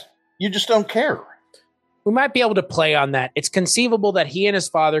fast, you just don't care. We might be able to play on that. It's conceivable that he and his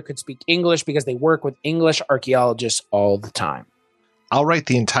father could speak English because they work with English archaeologists all the time. I'll write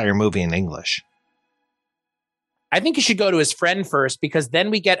the entire movie in English. I think you should go to his friend first because then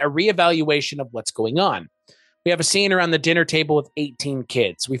we get a reevaluation of what's going on. We have a scene around the dinner table with 18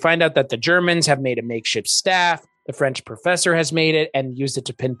 kids. We find out that the Germans have made a makeshift staff. The French professor has made it and used it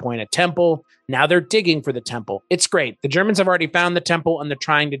to pinpoint a temple. Now they're digging for the temple. It's great. The Germans have already found the temple and they're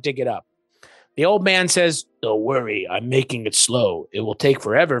trying to dig it up. The old man says, "Don't worry, I'm making it slow. It will take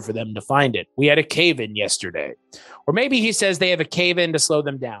forever for them to find it. We had a cave-in yesterday." Or maybe he says they have a cave-in to slow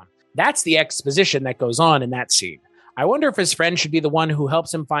them down. That's the exposition that goes on in that scene. I wonder if his friend should be the one who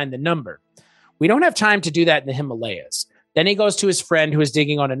helps him find the number. We don't have time to do that in the Himalayas. Then he goes to his friend who is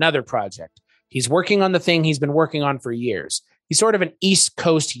digging on another project. He's working on the thing he's been working on for years. He's sort of an East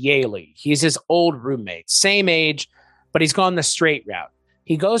Coast Yaley. He's his old roommate, same age, but he's gone the straight route.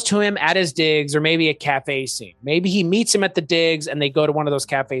 He goes to him at his digs or maybe a cafe scene. Maybe he meets him at the digs and they go to one of those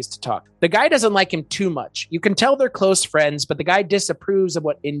cafes to talk. The guy doesn't like him too much. You can tell they're close friends, but the guy disapproves of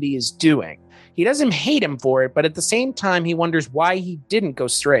what Indy is doing. He doesn't hate him for it, but at the same time, he wonders why he didn't go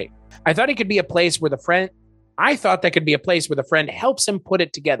straight. I thought that could be a place where the friend helps him put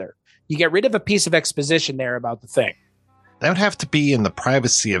it together. You get rid of a piece of exposition there about the thing. That would have to be in the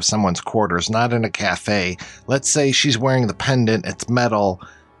privacy of someone's quarters, not in a cafe. Let's say she's wearing the pendant, it's metal.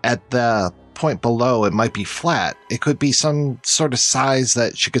 At the point below, it might be flat. It could be some sort of size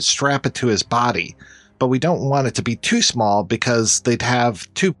that she could strap it to his body. But we don't want it to be too small because they'd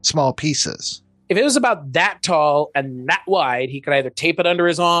have two small pieces. If it was about that tall and that wide, he could either tape it under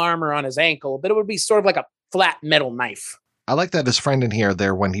his arm or on his ankle, but it would be sort of like a flat metal knife. I like that his friend in here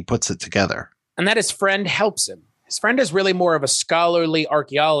there when he puts it together. And that his friend helps him. His friend is really more of a scholarly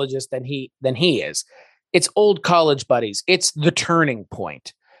archaeologist than he is. It's old college buddies. It's the turning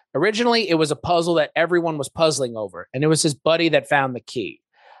point. Originally, it was a puzzle that everyone was puzzling over, and it was his buddy that found the key.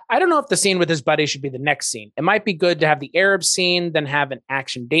 I don't know if the scene with his buddy should be the next scene. It might be good to have the Arab scene, then have an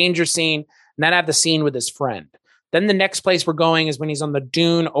action danger scene, and then have the scene with his friend. Then the next place we're going is when he's on the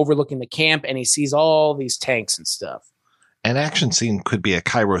dune overlooking the camp and he sees all these tanks and stuff. An action scene could be a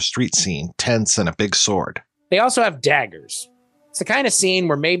Cairo street scene, tents and a big sword. They also have daggers. It's the kind of scene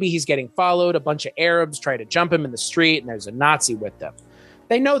where maybe he's getting followed. A bunch of Arabs try to jump him in the street, and there's a Nazi with them.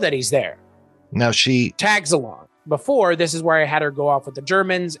 They know that he's there. Now she Tags along. Before, this is where I had her go off with the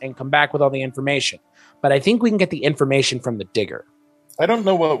Germans and come back with all the information. But I think we can get the information from the digger. I don't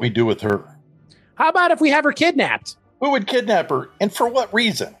know what we do with her. How about if we have her kidnapped? Who would kidnap her, and for what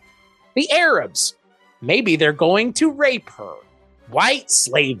reason? The Arabs. Maybe they're going to rape her. White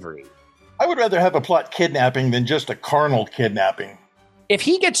slavery. I would rather have a plot kidnapping than just a carnal kidnapping. If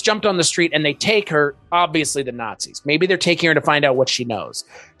he gets jumped on the street and they take her, obviously the Nazis. Maybe they're taking her to find out what she knows.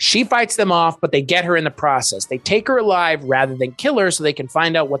 She fights them off, but they get her in the process. They take her alive rather than kill her so they can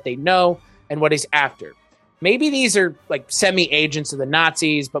find out what they know and what he's after. Maybe these are like semi-agents of the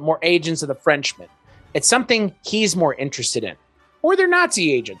Nazis, but more agents of the Frenchmen. It's something he's more interested in. Or they're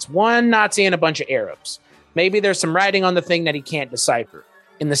Nazi agents, one Nazi and a bunch of Arabs. Maybe there's some writing on the thing that he can't decipher.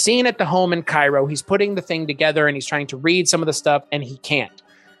 In the scene at the home in Cairo, he's putting the thing together and he's trying to read some of the stuff and he can't.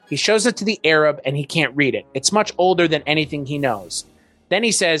 He shows it to the Arab and he can't read it. It's much older than anything he knows. Then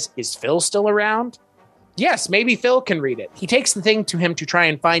he says, "Is Phil still around?" Yes, maybe Phil can read it. He takes the thing to him to try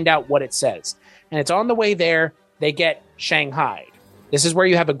and find out what it says. And it's on the way there, they get shanghaied. This is where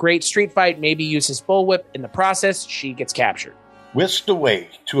you have a great street fight, maybe use his bullwhip. In the process, she gets captured. Whisked away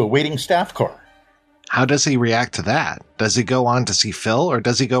to a waiting staff car. How does he react to that? Does he go on to see Phil, or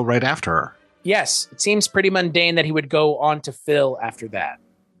does he go right after her? Yes, it seems pretty mundane that he would go on to Phil after that.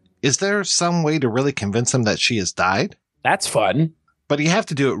 Is there some way to really convince him that she has died? That's fun. But you have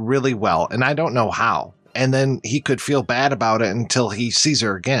to do it really well, and I don't know how. And then he could feel bad about it until he sees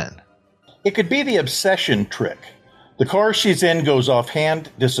her again. It could be the obsession trick. The car she's in goes offhand,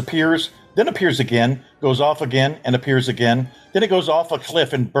 disappears, then appears again, goes off again, and appears again. Then it goes off a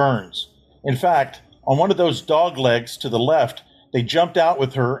cliff and burns. In fact, on one of those dog legs to the left, they jumped out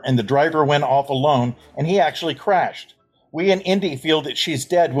with her and the driver went off alone and he actually crashed. We in Indy feel that she's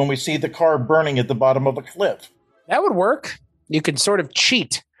dead when we see the car burning at the bottom of a cliff. That would work. You could sort of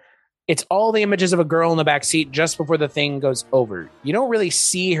cheat. It's all the images of a girl in the back seat just before the thing goes over. You don't really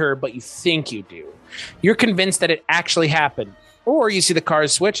see her, but you think you do. You're convinced that it actually happened. Or you see the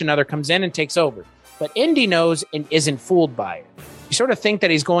cars switch, another comes in and takes over. But Indy knows and isn't fooled by it. You sort of think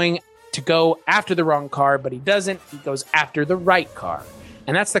that he's going to go after the wrong car, but he doesn't. He goes after the right car.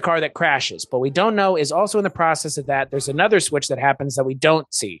 And that's the car that crashes. But we don't know is also in the process of that, there's another switch that happens that we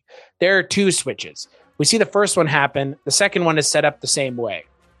don't see. There are two switches. We see the first one happen. The second one is set up the same way.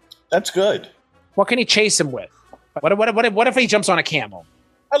 That's good. What can he chase him with? What if he jumps on a camel?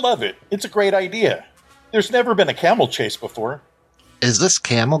 I love it. It's a great idea. There's never been a camel chase before. Is this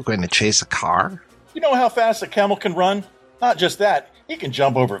camel going to chase a car? You know how fast a camel can run? Not just that, he can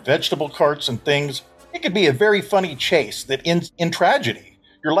jump over vegetable carts and things. It could be a very funny chase that ends in tragedy.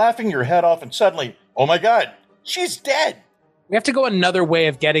 You're laughing your head off and suddenly, oh my God, she's dead. We have to go another way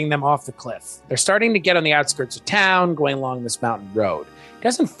of getting them off the cliff. They're starting to get on the outskirts of town, going along this mountain road. He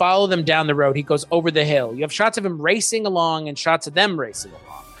doesn't follow them down the road. He goes over the hill. You have shots of him racing along and shots of them racing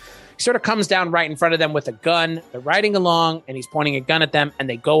along. He sort of comes down right in front of them with a gun. They're riding along and he's pointing a gun at them and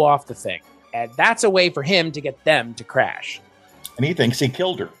they go off the thing. And that's a way for him to get them to crash. And he thinks he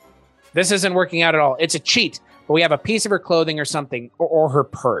killed her. This isn't working out at all. It's a cheat, but we have a piece of her clothing or something, or her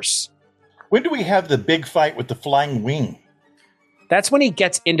purse. When do we have the big fight with the flying wing? That's when he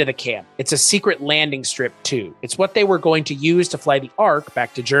gets into the camp. It's a secret landing strip, too. It's what they were going to use to fly the Ark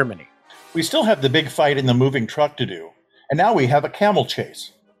back to Germany. We still have the big fight in the moving truck to do. And now we have a camel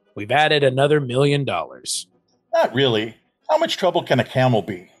chase. We've added another $1 million. Not really. How much trouble can a camel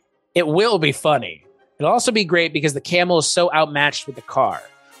be? It will be funny. It'll also be great because the camel is so outmatched with the car.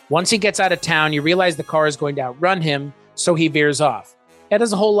 Once he gets out of town, you realize the car is going to outrun him, so he veers off. It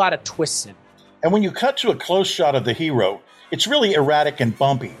has a whole lot of twists in it. And when you cut to a close shot of the hero, it's really erratic and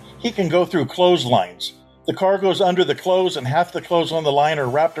bumpy. He can go through clotheslines. The car goes under the clothes and half the clothes on the line are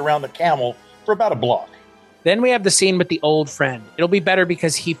wrapped around the camel for about a block. Then we have the scene with the old friend. It'll be better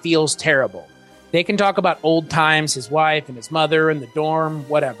because he feels terrible. They can talk about old times, his wife and his mother and the dorm,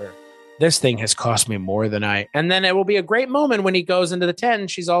 whatever. This thing has cost me more than I... And then it will be a great moment when he goes into the tent and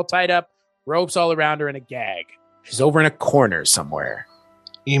she's all tied up, ropes all around her in a gag. She's over in a corner somewhere.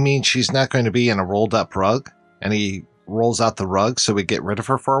 You mean she's not going to be in a rolled up rug? And he rolls out the rug so we get rid of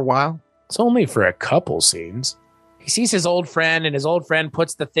her for a while? It's only for a couple scenes. He sees his old friend and his old friend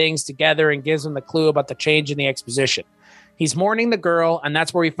puts the things together and gives him the clue about the change in the exposition. He's mourning the girl and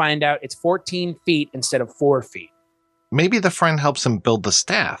that's where we find out it's 14 feet instead of 4 feet. Maybe the friend helps him build the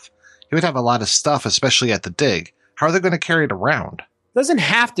staff. He would have a lot of stuff, especially at the dig. How are they going to carry it around? It doesn't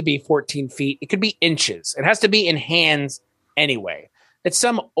have to be 14 feet. It could be inches. It has to be in hands anyway. It's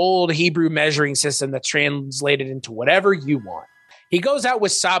some old Hebrew measuring system that's translated into whatever you want. He goes out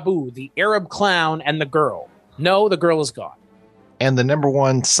with Sabu, the Arab clown, and the girl. No, the girl is gone. And the number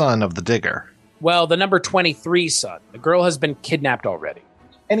 1 son of the digger. Well, the number 23 son. The girl has been kidnapped already.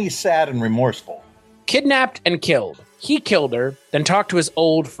 And he's sad and remorseful. Kidnapped and killed. He killed her, then talked to his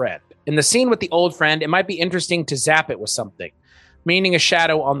old friend. In the scene with the old friend, it might be interesting to zap it with something, meaning a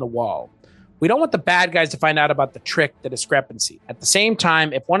shadow on the wall. We don't want the bad guys to find out about the trick, the discrepancy. At the same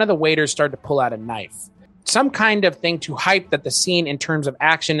time, if one of the waiters started to pull out a knife, some kind of thing to hype that the scene in terms of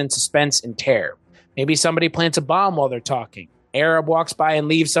action and suspense and terror. Maybe somebody plants a bomb while they're talking. Arab walks by and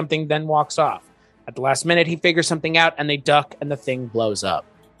leaves something, then walks off. At the last minute, he figures something out and they duck and the thing blows up.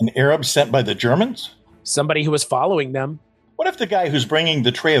 An Arab sent by the Germans? Somebody who was following them. What if the guy who's bringing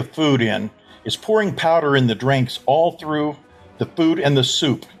the tray of food in is pouring powder in the drinks all through the food and the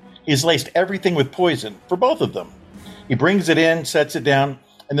soup? He's laced everything with poison for both of them. He brings it in, sets it down,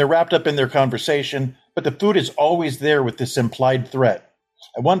 and they're wrapped up in their conversation, but the food is always there with this implied threat.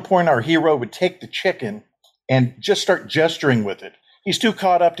 At one point, our hero would take the chicken and just start gesturing with it. He's too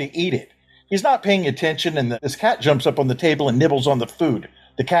caught up to eat it. He's not paying attention, and this cat jumps up on the table and nibbles on the food.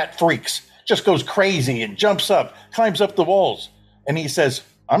 The cat freaks, just goes crazy and jumps up, climbs up the walls. And he says,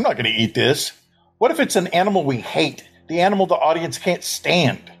 I'm not going to eat this. What if it's an animal we hate, the animal the audience can't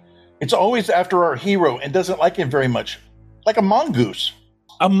stand? It's always after our hero and doesn't like him very much, like a mongoose.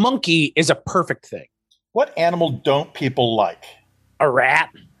 A monkey is a perfect thing. What animal don't people like? A rat.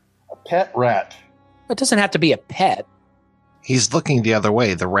 A pet rat. It doesn't have to be a pet. He's looking the other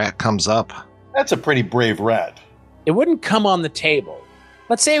way. The rat comes up. That's a pretty brave rat. It wouldn't come on the table.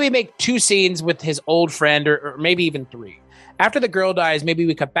 Let's say we make 2 scenes with his old friend, or maybe even 3. After the girl dies, maybe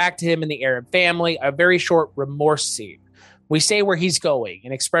we cut back to him and the Arab family, a very short remorse scene. We say where he's going,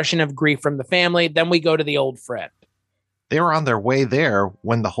 an expression of grief from the family, then we go to the old friend. They were on their way there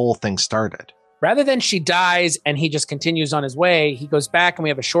when the whole thing started. Rather than she dies and he just continues on his way, he goes back and we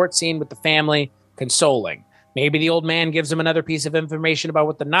have a short scene with the family consoling. Maybe the old man gives him another piece of information about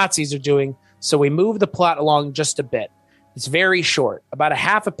what the Nazis are doing, so we move the plot along just a bit. It's very short, about a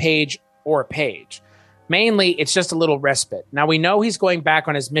half a page or a page. Mainly, it's just a little respite. Now we know he's going back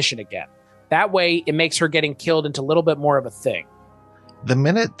on his mission again. That way, it makes her getting killed into a little bit more of a thing. The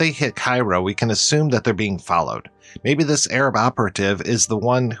minute they hit Cairo, we can assume that they're being followed. Maybe this Arab operative is the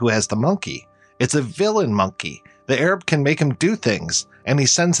one who has the monkey. It's a villain monkey. The Arab can make him do things, and he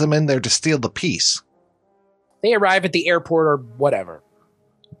sends them in there to steal the piece. They arrive at the airport or whatever.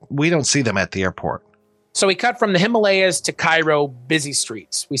 We don't see them at the airport. So we cut from the Himalayas to Cairo, busy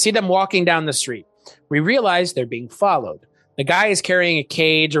streets. We see them walking down the street. We realize they're being followed. The guy is carrying a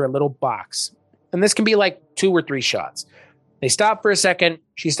cage or a little box. And this can be like 2 or 3 shots. They stop for a second.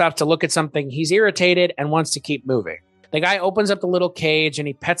 She stops to look at something. He's irritated and wants to keep moving. The guy opens up the little cage and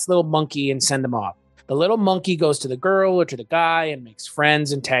he pets the little monkey and sends him off. The little monkey goes to the girl or to the guy and makes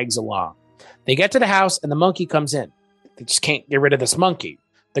friends and tags along. They get to the house and the monkey comes in. They just can't get rid of this monkey.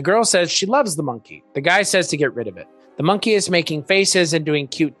 The girl says she loves the monkey. The guy says to get rid of it. The monkey is making faces and doing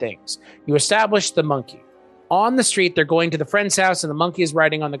cute things. You establish the monkey. On the street, they're going to the friend's house and the monkey is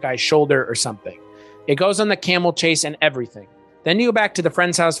riding on the guy's shoulder or something. It goes on the camel chase and everything. Then you go back to the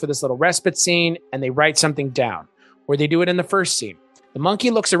friend's house for this little respite scene and they write something down. Or they do it in the first scene. The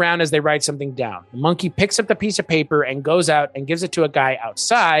monkey looks around as they write something down. The monkey picks up the piece of paper and goes out and gives it to a guy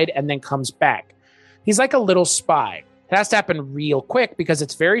outside and then comes back. He's like a little spy. It has to happen real quick because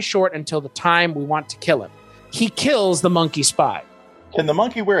it's very short until the time we want to kill him. He kills the monkey spy. Can the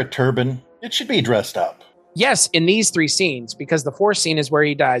monkey wear a turban? It should be dressed up. Yes, in these 3 scenes, because the 4th scene is where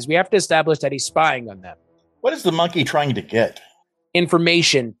he dies. We have to establish that he's spying on them. What is the monkey trying to get?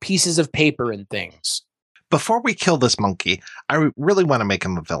 Information, pieces of paper and things. Before we kill this monkey, I really want to make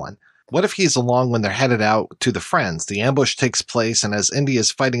him a villain. What if he's along when they're headed out to the friends? The ambush takes place, and as Indy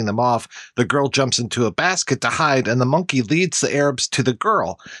is fighting them off, the girl jumps into a basket to hide, and the monkey leads the Arabs to the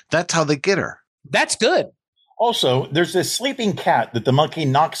girl. That's how they get her. That's good. Also, there's this sleeping cat that the monkey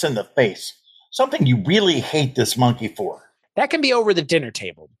knocks in the face. Something you really hate this monkey for. That can be over the dinner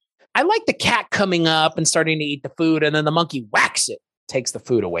table. I like the cat coming up and starting to eat the food, and then the monkey whacks it, takes the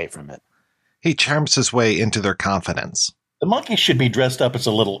food away from it. He charms his way into their confidence. The monkey should be dressed up as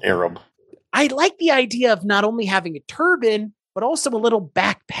a little Arab. I like the idea of not only having a turban, but also a little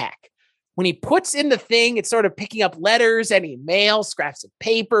backpack. When he puts in the thing, it's sort of picking up letters, any mail, scraps of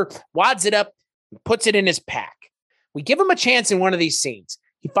paper, wads it up, and puts it in his pack. We give him a chance in one of these scenes.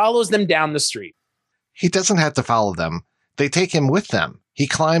 He follows them down the street. He doesn't have to follow them. They take him with them. He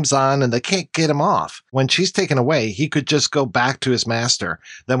climbs on and they can't get him off. When she's taken away, he could just go back to his master.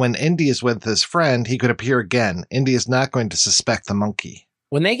 Then when Indy is with his friend, he could appear again. Indy is not going to suspect the monkey.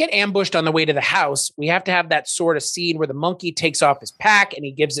 When they get ambushed on the way to the house, we have to have that sort of scene where the monkey takes off his pack and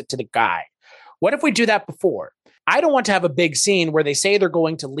he gives it to the guy. What if we do that before? I don't want to have a big scene where they say they're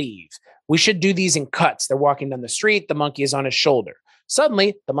going to leave. We should do these in cuts. They're walking down the street. The monkey is on his shoulder.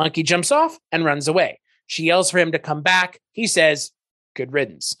 Suddenly, the monkey jumps off and runs away. She yells for him to come back. He says, good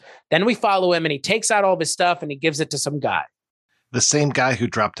riddance. Then we follow him and he takes out all of his stuff and he gives it to some guy. The same guy who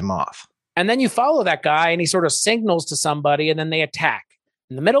dropped him off. And then you follow that guy and he sort of signals to somebody and then they attack.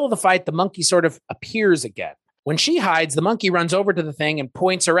 In the middle of the fight, the monkey sort of appears again. When she hides, the monkey runs over to the thing and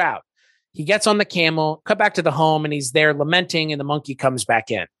points her out. He gets on the camel, cut back to the home, and he's there lamenting, and the monkey comes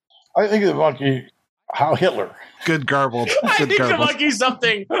back in. I think the monkey, Heil Hitler. Good garbled. I Good think garbled. the monkey's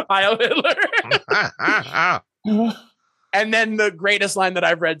something, Heil Hitler. And then the greatest line that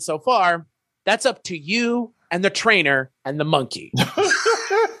I've read so far, that's up to you and the trainer and the monkey.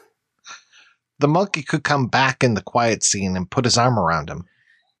 The monkey could come back in the quiet scene and put his arm around him.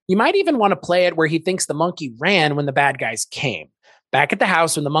 You might even want to play it where he thinks the monkey ran when the bad guys came. Back at the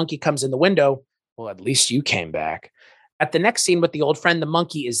house, when the monkey comes in the window, well, at least you came back. At the next scene with the old friend, the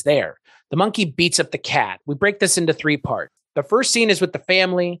monkey is there. The monkey beats up the cat. We break this into 3 parts. The first scene is with the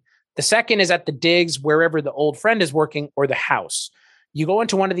family. The second is at the digs, wherever the old friend is working, or the house. You go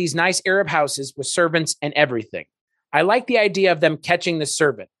into one of these nice Arab houses with servants and everything. I like the idea of them catching the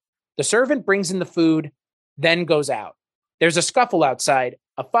servant. The servant brings in the food, then goes out. There's a scuffle outside,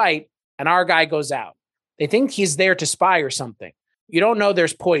 a fight, and our guy goes out. They think he's there to spy or something. You don't know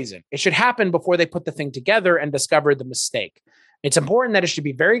there's poison. It should happen before they put the thing together and discover the mistake. It's important that it should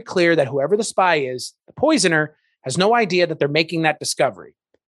be very clear that whoever the spy is, the poisoner, has no idea that they're making that discovery.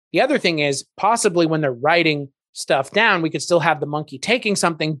 The other thing is, possibly when they're writing stuff down, we could still have the monkey taking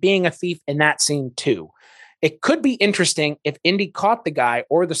something, being a thief in that scene too. It could be interesting if Indy caught the guy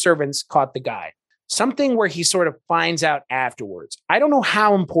or the servants caught the guy. Something where he sort of finds out afterwards. I don't know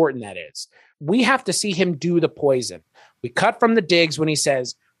how important that is. We have to see him do the poison. We cut from the digs when he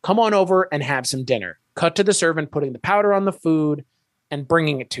says, come on over and have some dinner. Cut to the servant putting the powder on the food and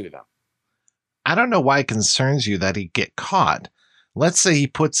bringing it to them. I don't know why it concerns you that he'd get caught. Let's say he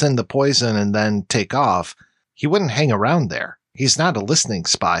puts in the poison and then take off. He wouldn't hang around there. He's not a listening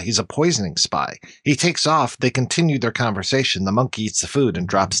spy. He's a poisoning spy. He takes off. They continue their conversation. The monkey eats the food and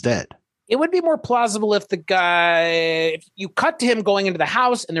drops dead. It would be more plausible if if you cut to him going into the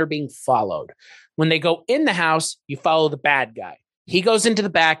house and they're being followed. When they go in the house, you follow the bad guy. He goes into the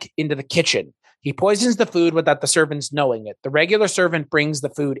back, into the kitchen. He poisons the food without the servants knowing it. The regular servant brings the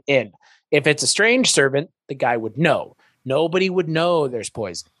food in. If it's a strange servant, the guy would know. Nobody would know there's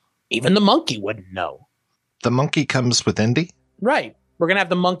poison. Even the monkey wouldn't know. The monkey comes with Indy? Right. We're going to have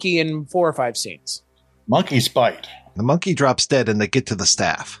the monkey in 4 or 5 scenes. Monkey's bite. The monkey drops dead and they get to the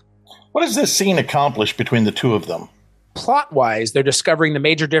staff. What does this scene accomplish between the two of them? Plot-wise, they're discovering the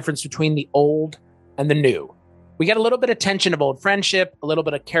major difference between the old and the new. We get a little bit of tension of old friendship, a little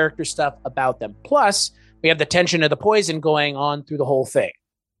bit of character stuff about them. Plus, we have the tension of the poison going on through the whole thing.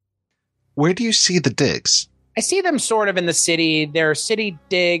 Where do you see the digs? I see them sort of in the city. There are city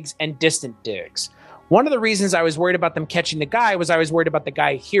digs and distant digs. One of the reasons I was worried about them catching the guy was I was worried about the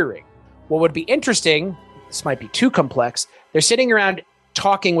guy hearing. What would be interesting, this might be too complex, they're sitting around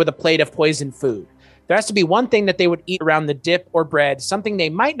talking with a plate of poisoned food. There has to be one thing that they would eat around the dip or bread, something they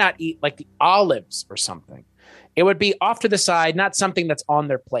might not eat, like the olives or something. It would be off to the side, not something that's on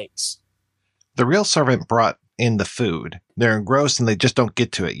their plates. The real servant brought in the food. They're engrossed and they just don't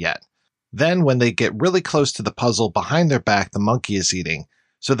get to it yet. Then when they get really close to the puzzle, behind their back, the monkey is eating.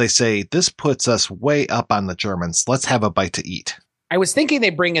 So they say, this puts us way up on the Germans. Let's have a bite to eat. I was thinking they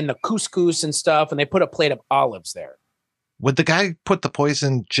bring in the couscous and stuff and they put a plate of olives there. Would the guy put the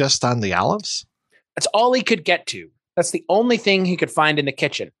poison just on the olives? That's all he could get to. That's the only thing he could find in the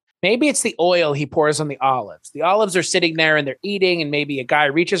kitchen. Maybe it's the oil he pours on the olives. The olives are sitting there and they're eating, and maybe a guy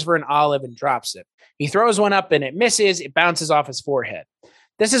reaches for an olive and drops it. He throws one up and it misses. It bounces off his forehead.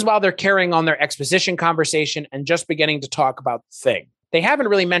 This is while they're carrying on their exposition conversation and just beginning to talk about the thing. They haven't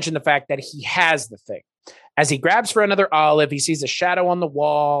really mentioned the fact that he has the thing. As he grabs for another olive, he sees a shadow on the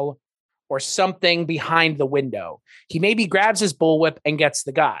wall or something behind the window. He maybe grabs his bullwhip and gets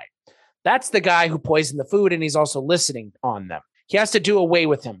the guy. That's the guy who poisoned the food, and he's also listening on them. He has to do away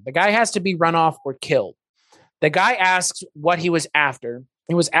with him. The guy has to be run off or killed. The guy asks what he was after.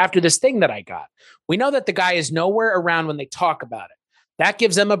 It was after this thing that I got. We know that the guy is nowhere around when they talk about it. That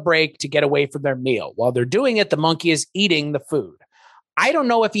gives them a break to get away from their meal. While they're doing it, the monkey is eating the food. I don't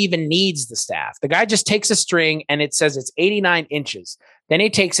know if he even needs the staff. The guy just takes a string and it says it's 89 inches. Then he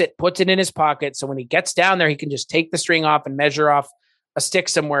takes it, puts it in his pocket. So when he gets down there, he can just take the string off and measure off a stick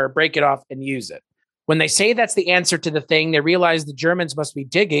somewhere, break it off and use it. When they say that's the answer to the thing, they realize the Germans must be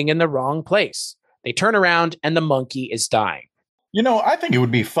digging in the wrong place. They turn around and the monkey is dying. You know, I think it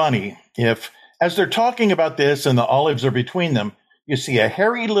would be funny if, as they're talking about this and the olives are between them, you see a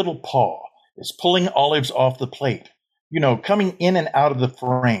hairy little paw is pulling olives off the plate, coming in and out of the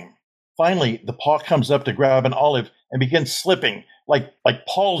frame. Finally, the paw comes up to grab an olive and begins slipping like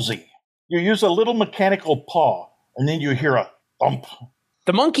palsy. You use a little mechanical paw, and then you hear a thump.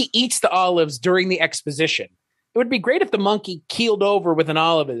 The monkey eats the olives during the exposition. It would be great if the monkey keeled over with an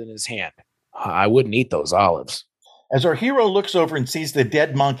olive in his hand. I wouldn't eat those olives. As our hero looks over and sees the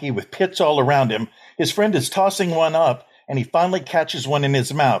dead monkey with pits all around him, his friend is tossing one up, and he finally catches one in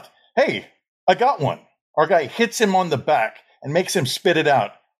his mouth. Hey, I got one. Our guy hits him on the back and makes him spit it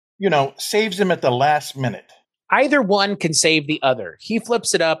out. Saves him at the last minute. Either one can save the other. He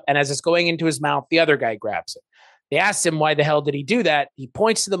flips it up, and as it's going into his mouth, the other guy grabs it. They ask him why the hell did he do that. He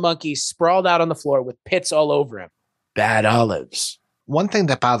points to the monkey sprawled out on the floor with pits all over him. Bad olives. One thing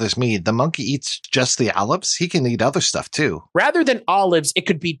that bothers me, the monkey eats just the olives. He can eat other stuff too. Rather than olives, it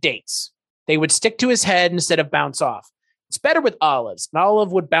could be dates. They would stick to his head instead of bounce off. It's better with olives. An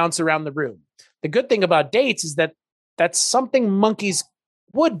olive would bounce around the room. The good thing about dates is that that's something monkeys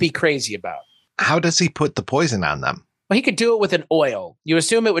would be crazy about. How does he put the poison on them? Well, he could do it with an oil. You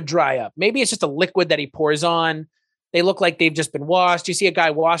assume it would dry up. Maybe it's just a liquid that he pours on. They look like they've just been washed. You see a guy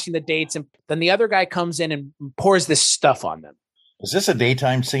washing the dates, and then the other guy comes in and pours this stuff on them. Is this a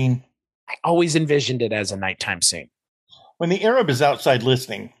daytime scene? I always envisioned it as a nighttime scene. When the Arab is outside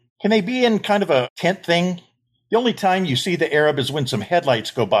listening, can they be in kind of a tent thing? The only time you see the Arab is when some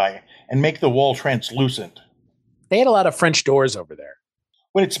headlights go by and make the wall translucent. They had a lot of French doors over there.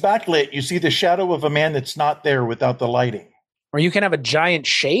 When it's backlit, you see the shadow of a man that's not there without the lighting. Or you can have a giant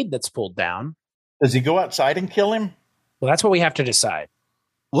shade that's pulled down. Does he go outside and kill him? Well, that's what we have to decide.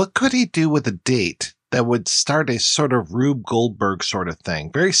 What could he do with a date that would start a sort of Rube Goldberg sort of thing?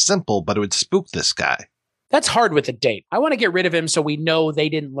 Very simple, but it would spook this guy. That's hard with a date. I want to get rid of him so we know they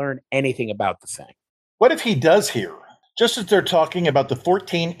didn't learn anything about the thing. What if he does hear? Just as they're talking about the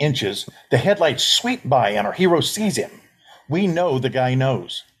 14 inches, the headlights sweep by and our hero sees him. We know the guy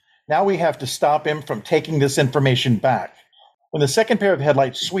knows. Now we have to stop him from taking this information back. When the second pair of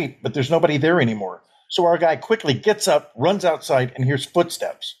headlights sweep, but there's nobody there anymore. So our guy quickly gets up, runs outside, and hears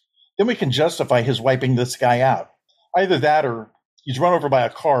footsteps. Then we can justify his wiping this guy out. Either that or he's run over by a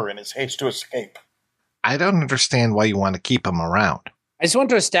car in his haste to escape. I don't understand why you want to keep him around. I just want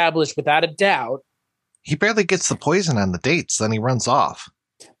to establish without a doubt, He barely gets the poison on the dates, then he runs off.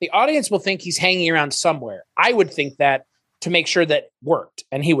 the audience will think he's hanging around somewhere. I would think that to make sure that it worked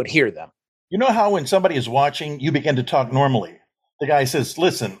and he would hear them. You know how when somebody is watching, you begin to talk normally? The guy says,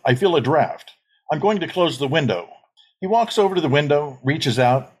 listen, I feel a draft. I'm going to close the window. He walks over to the window, reaches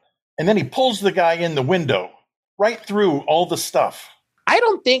out, and then he pulls the guy in the window, right through all the stuff. I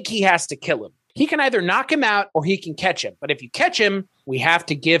don't think he has to kill him. He can either knock him out or he can catch him. But if you catch him, we have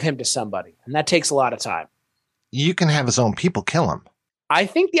to give him to somebody. And that takes a lot of time. You can have his own people kill him. I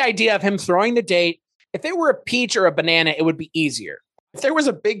think the idea of him throwing the date, if it were a peach or a banana, it would be easier. If there was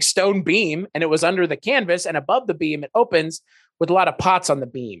a big stone beam and it was under the canvas and above the beam, it opens with a lot of pots on the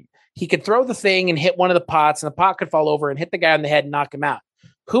beam. He could throw the thing and hit one of the pots and the pot could fall over and hit the guy on the head and knock him out.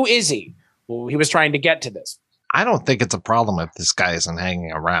 Who is he? Well, he was trying to get to this. I don't think it's a problem if this guy isn't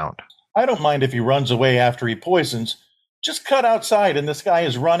hanging around. I don't mind if he runs away after he poisons. Just cut outside and this guy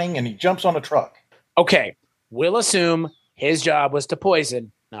is running and he jumps on a truck. Okay, we'll assume his job was to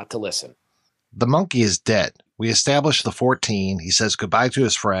poison, not to listen. The monkey is dead. We establish the 14. He says goodbye to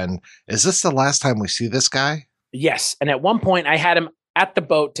his friend. Is this the last time we see this guy? Yes, and at one point I had him at the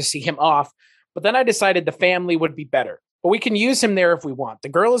boat to see him off, but then I decided the family would be better. But we can use him there if we want. The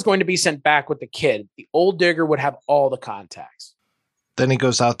girl is going to be sent back with the kid. The old digger would have all the contacts. Then he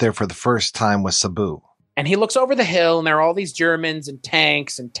goes out there for the first time with Sabu. And he looks over the hill, and there are all these Germans and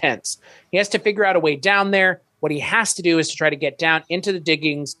tanks and tents. He has to figure out a way down there. What he has to do is to try to get down into the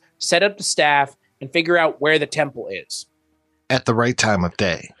diggings, set up the staff, and figure out where the temple is. At the right time of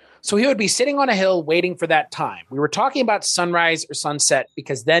day. So he would be sitting on a hill waiting for that time. We were talking about sunrise or sunset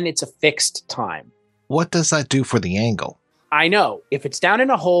because then it's a fixed time. What does that do for the angle? I know. If it's down in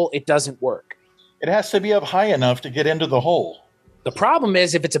a hole, it doesn't work. It has to be up high enough to get into the hole. The problem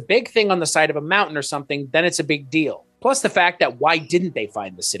is if it's a big thing on the side of a mountain or something, then it's a big deal. Plus the fact that why didn't they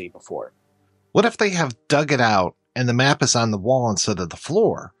find the city before? What if they have dug it out and the map is on the wall instead of the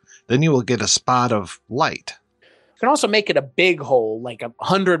floor? Then you will get a spot of light. You can also make it a big hole, like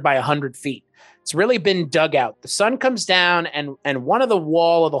 100 by 100 feet. It's really been dug out. The sun comes down and one of the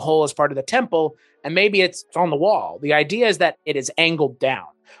wall of the hole is part of the temple, and maybe it's on the wall. The idea is that it is angled down.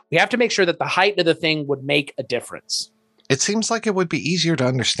 We have to make sure that the height of the thing would make a difference. It seems like it would be easier to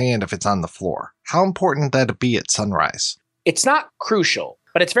understand if it's on the floor. How important that it be at sunrise? It's not crucial,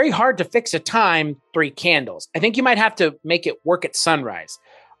 but it's very hard to fix a time 3 candles. I think you might have to make it work at sunrise.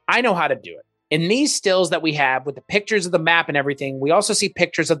 I know how to do it. In these stills that we have with the pictures of the map and everything, we also see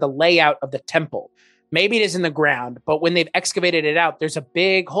pictures of the layout of the temple. Maybe it is in the ground, but when they've excavated it out, there's a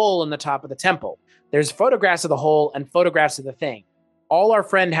big hole in the top of the temple. There's photographs of the hole and photographs of the thing. All our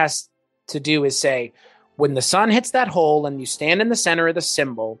friend has to do is say, when the sun hits that hole and you stand in the center of the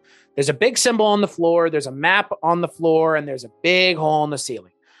symbol, there's a big symbol on the floor, there's a map on the floor, and there's a big hole in the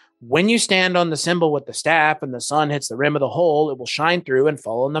ceiling. When you stand on the symbol with the staff and the sun hits the rim of the hole, it will shine through and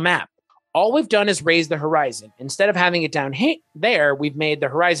fall on the map. All we've done is raise the horizon. Instead of having it down there, we've made the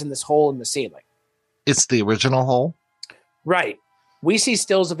horizon this hole in the ceiling. It's the original hole? Right. We see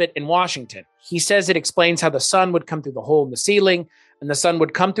stills of it in Washington. He says it explains how the sun would come through the hole in the ceiling, and the sun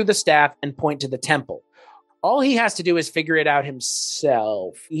would come through the staff and point to the temple. All he has to do is figure it out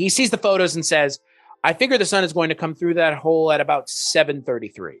himself. He sees the photos and says, I figure the sun is going to come through that hole at about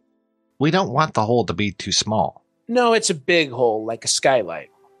 7:33. We don't want the hole to be too small. No, it's a big hole, like a skylight.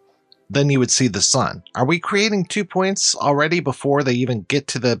 Then you would see the sun. Are we creating 2 points already before they even get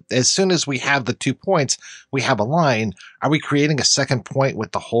to as soon as we have the 2 points, we have a line. Are we creating a second point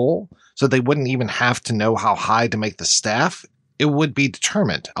with the hole so they wouldn't even have to know how high to make the staff? It would be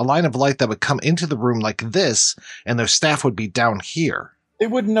determined. A line of light that would come into the room like this, and their staff would be down here. They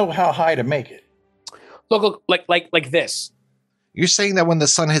wouldn't know how high to make it. Look, like this. You're saying that when the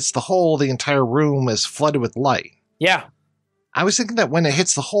sun hits the hole, the entire room is flooded with light. Yeah. I was thinking that when it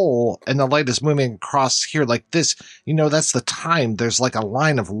hits the hole and the light is moving across here like this, that's the time there's like a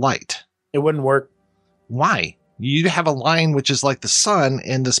line of light. It wouldn't work. Why? You'd have a line which is like the sun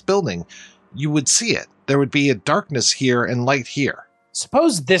in this building. You would see it. There would be a darkness here and light here.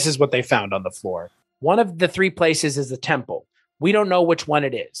 Suppose this is what they found on the floor. One of the 3 places is the temple. We don't know which one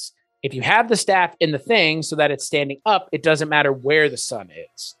it is. If you have the staff in the thing so that it's standing up, it doesn't matter where the sun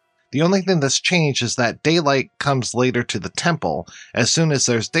is. The only thing that's changed is that daylight comes later to the temple. As soon as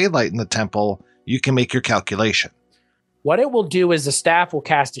there's daylight in the temple, you can make your calculation. What it will do is the staff will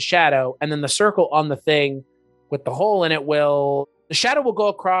cast a shadow, and then the circle on the thing with the hole in it the shadow will go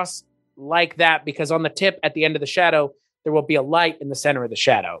across like that, because on the tip at the end of the shadow, there will be a light in the center of the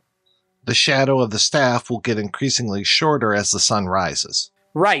shadow. The shadow of the staff will get increasingly shorter as the sun rises.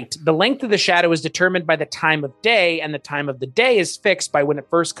 Right. The length of the shadow is determined by the time of day, and the time of the day is fixed by when it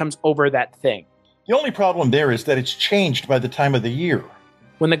first comes over that thing. The only problem there is that it's changed by the time of the year.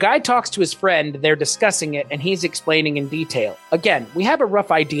 When the guy talks to his friend, they're discussing it, and he's explaining in detail. Again, we have a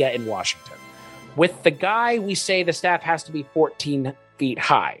rough idea in Washington. With the guy, we say the staff has to be 14 feet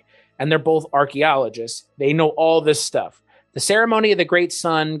high, and they're both archaeologists. They know all this stuff. The ceremony of the great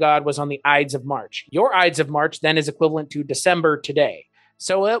sun god was on the Ides of March. Your Ides of March then is equivalent to December today.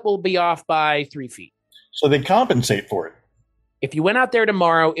 So it will be off by 3 feet. So they compensate for it. If you went out there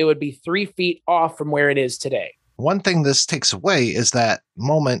tomorrow, it would be 3 feet off from where it is today. One thing this takes away is that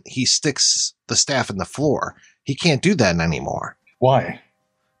moment he sticks the staff in the floor. He can't do that anymore. Why?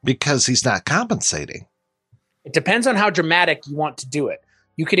 Because he's not compensating. It depends on how dramatic you want to do it.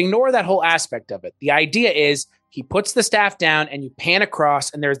 You could ignore that whole aspect of it. The idea is he puts the staff down and you pan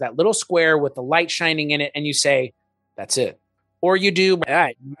across, and there's that little square with the light shining in it, and you say, that's it. Or you do,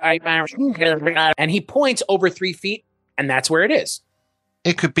 and he points over 3 feet, and that's where it is.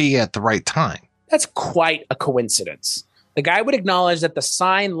 It could be at the right time. That's quite a coincidence. The guy would acknowledge that the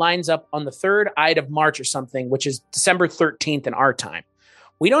sign lines up on the 3rd Ide of March or something, which is December 13th in our time.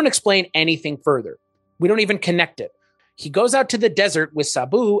 We don't explain anything further. We don't even connect it. He goes out to the desert with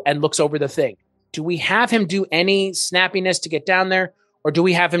Sabu and looks over the thing. Do we have him do any snappiness to get down there? Or do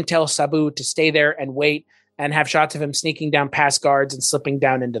we have him tell Sabu to stay there and wait and have shots of him sneaking down past guards and slipping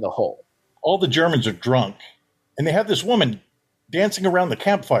down into the hole? All the Germans are drunk, and they have this woman dancing around the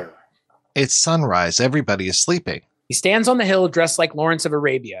campfire. It's sunrise. Everybody is sleeping. He stands on the hill dressed like Lawrence of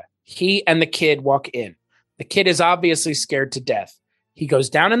Arabia. He and the kid walk in. The kid is obviously scared to death. He goes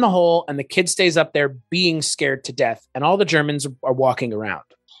down in the hole, and the kid stays up there being scared to death, and all the Germans are walking around.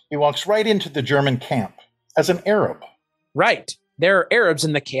 He walks right into the German camp as an Arab. Right. There are Arabs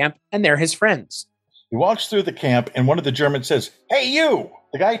in the camp, and they're his friends. He walks through the camp, and one of the Germans says, "Hey, you!"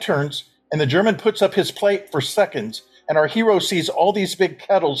 The guy turns, and the German puts up his plate for seconds, and our hero sees all these big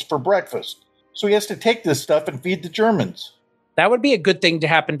kettles for breakfast. So he has to take this stuff and feed the Germans. That would be a good thing to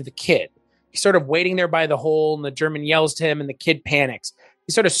happen to the kid. He's sort of waiting there by the hole, and the German yells to him, and the kid panics.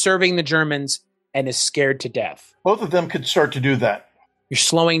 He's sort of serving the Germans and is scared to death. Both of them could start to do that. You're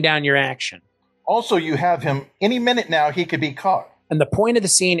slowing down your action. Also, you have him, any minute now, he could be caught. And the point of the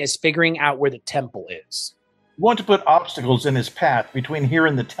scene is figuring out where the temple is. We want to put obstacles in his path between here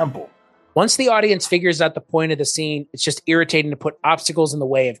and the temple. Once the audience figures out the point of the scene, it's just irritating to put obstacles in the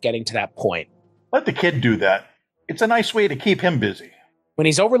way of getting to that point. Let the kid do that. It's a nice way to keep him busy. When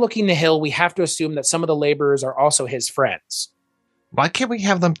he's overlooking the hill, we have to assume that some of the laborers are also his friends. Why can't we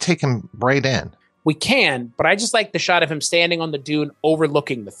have them take him right in? We can, but I just like the shot of him standing on the dune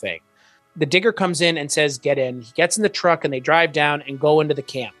overlooking the thing. The digger comes in and says, get in. He gets in the truck and they drive down and go into the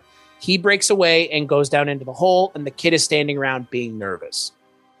camp. He breaks away and goes down into the hole, and the kid is standing around being nervous.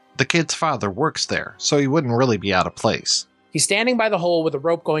 The kid's father works there, so he wouldn't really be out of place. He's standing by the hole with a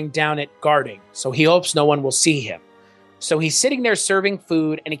rope going down it, guarding, so he hopes no one will see him. So he's sitting there serving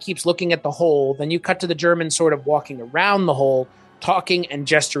food, and he keeps looking at the hole. Then you cut to the German sort of walking around the hole, talking and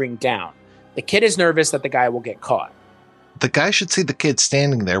gesturing down. The kid is nervous that the guy will get caught. The guy should see the kid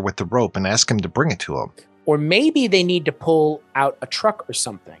standing there with the rope and ask him to bring it to him. Or maybe they need to pull out a truck or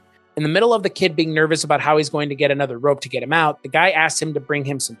something. In the middle of the kid being nervous about how he's going to get another rope to get him out, the guy asks him to bring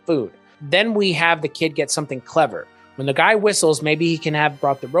him some food. Then we have the kid get something clever. When the guy whistles, maybe he can have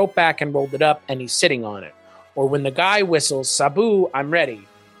brought the rope back and rolled it up and he's sitting on it. Or when the guy whistles, Sabu, I'm ready,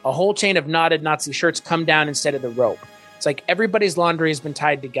 a whole chain of knotted Nazi shirts come down instead of the rope. It's like everybody's laundry has been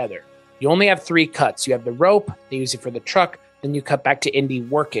tied together. You only have 3 cuts. You have the rope, they use it for the truck, then you cut back to Indy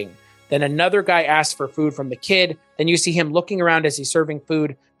working. Then another guy asks for food from the kid. Then you see him looking around as he's serving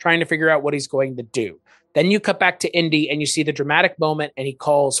food, trying to figure out what he's going to do. Then you cut back to Indy and you see the dramatic moment and he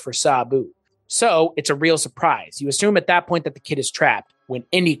calls for Sabu. So it's a real surprise. You assume at that point that the kid is trapped. When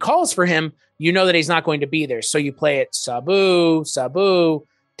Indy calls for him, you know that he's not going to be there. So you play it Sabu, Sabu,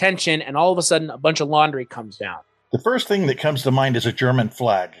 tension, and all of a sudden a bunch of laundry comes down. The first thing that comes to mind is a German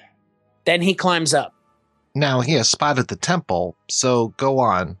flag. Then he climbs up. Now he has spotted the temple, so go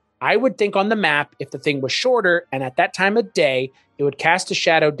on. I would think on the map, if the thing was shorter and at that time of day, it would cast a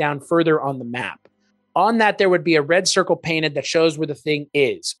shadow down further on the map. On that, there would be a red circle painted that shows where the thing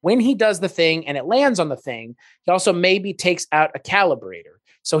is. When he does the thing and it lands on the thing, he also maybe takes out a calibrator.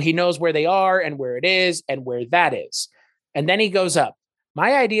 So he knows where they are and where it is and where that is. And then he goes up.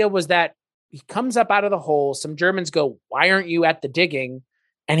 My idea was that he comes up out of the hole. Some Germans go, why aren't you at the digging?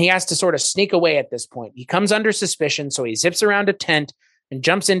 And he has to sort of sneak away at this point. He comes under suspicion, so he zips around a tent and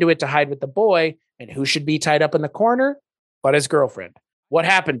jumps into it to hide with the boy. And who should be tied up in the corner? But his girlfriend. What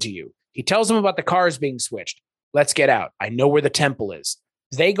happened to you? He tells him about the cars being switched. Let's get out. I know where the temple is.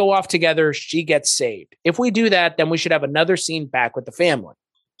 They go off together. She gets saved. If we do that, then we should have another scene back with the family.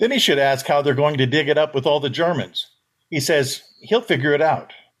 Then he should ask how they're going to dig it up with all the Germans. He says he'll figure it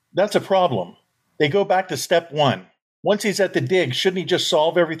out. That's a problem. They go back to step 1. Once he's at the dig, shouldn't he just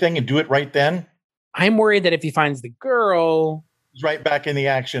solve everything and do it right then? I'm worried that if he finds the girl... He's right back in the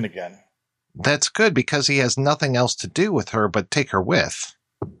action again. That's good because he has nothing else to do with her but take her with.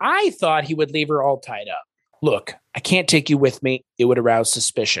 I thought he would leave her all tied up. Look, I can't take you with me. It would arouse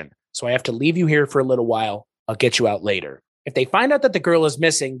suspicion. So I have to leave you here for a little while. I'll get you out later. If they find out that the girl is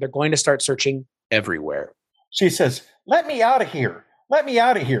missing, they're going to start searching everywhere. She says, let me out of here. Let me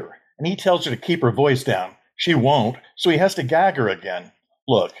out of here. And he tells her to keep her voice down. She won't, so he has to gag her again.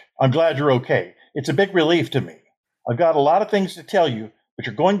 Look, I'm glad you're okay. It's a big relief to me. I've got a lot of things to tell you, but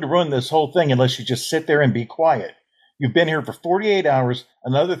you're going to ruin this whole thing unless you just sit there and be quiet. You've been here for 48 hours.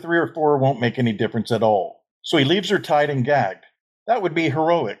 Another 3 or 4 won't make any difference at all. So he leaves her tied and gagged. That would be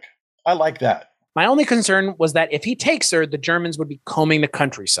heroic. I like that. My only concern was that if he takes her, the Germans would be combing the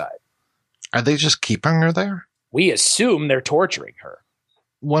countryside. Are they just keeping her there? We assume they're torturing her.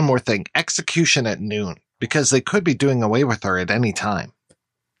 One more thing. Execution at noon. Because they could be doing away with her at any time.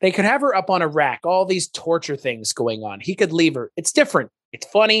 They could have her up on a rack, all these torture things going on. He could leave her. It's different. It's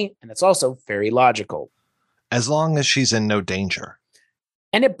funny, and it's also very logical. As long as she's in no danger.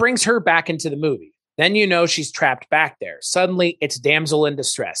 And it brings her back into the movie. Then you know she's trapped back there. Suddenly, it's damsel in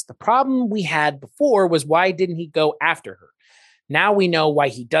distress. The problem we had before was why didn't he go after her? Now we know why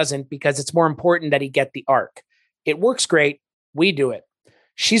he doesn't, because it's more important that he get the ark. It works great. We do it.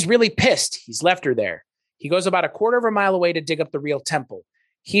 She's really pissed. He's left her there. He goes about a quarter of a mile away to dig up the real temple.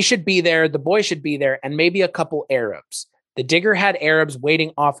 He should be there, the boy should be there, and maybe a couple Arabs. The digger had Arabs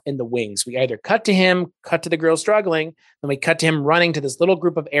waiting off in the wings. We either cut to him, cut to the girl struggling, then we cut to him running to this little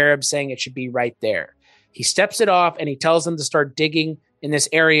group of Arabs saying it should be right there. He steps it off and he tells them to start digging in this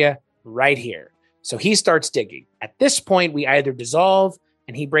area right here. So he starts digging. At this point, we either dissolve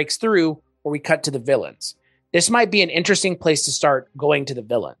and he breaks through, or we cut to the villains. This might be an interesting place to start, going to the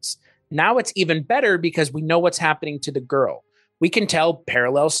villains. Now it's even better because we know what's happening to the girl. We can tell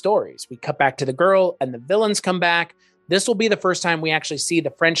parallel stories. We cut back to the girl and the villains come back. This will be the first time we actually see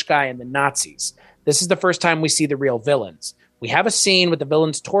the French guy and the Nazis. This is the first time we see the real villains. We have a scene with the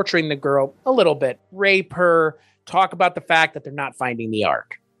villains torturing the girl a little bit, rape her, talk about the fact that they're not finding the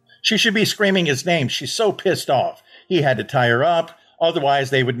Ark. She should be screaming his name. She's so pissed off. He had to tie her up. Otherwise,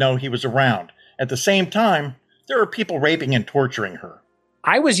 they would know he was around. At the same time, there are people raping and torturing her.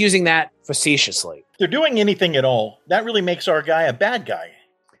 I was using that facetiously. If they're doing anything at all, that really makes our guy a bad guy.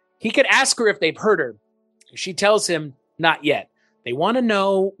 He could ask her if they've hurt her. She tells him, not yet. They want to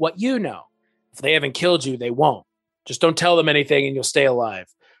know what you know. If they haven't killed you, they won't. Just don't tell them anything and you'll stay alive.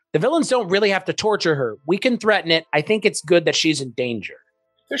 The villains don't really have to torture her. We can threaten it. I think it's good that she's in danger.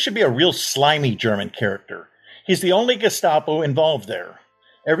 There should be a real slimy German character. He's the only Gestapo involved there.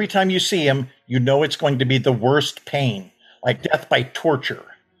 Every time you see him, you know it's going to be the worst pain, like death by torture.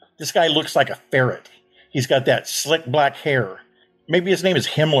 This guy looks like a ferret. He's got that slick black hair. Maybe his name is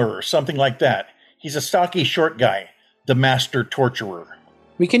Himmler or something like that. He's a stocky short guy, the master torturer.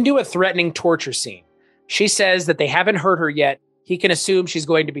 We can do a threatening torture scene. She says that they haven't hurt her yet. He can assume she's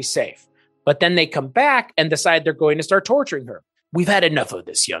going to be safe. But then they come back and decide they're going to start torturing her. We've had enough of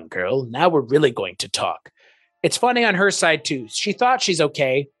this, young girl. Now we're really going to talk. It's funny on her side, too. She thought she's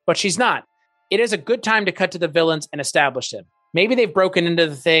okay, but she's not. It is a good time to cut to the villains and establish them. Maybe they've broken into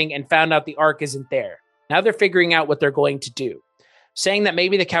the thing and found out the Ark isn't there. Now they're figuring out what they're going to do, saying that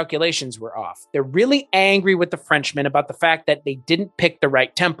maybe the calculations were off. They're really angry with the Frenchmen about the fact that they didn't pick the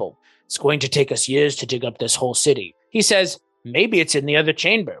right temple. It's going to take us years to dig up this whole city. He says, maybe it's in the other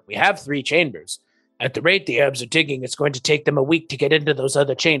chamber. We have 3 chambers. At the rate the Arabs are digging, it's going to take them a week to get into those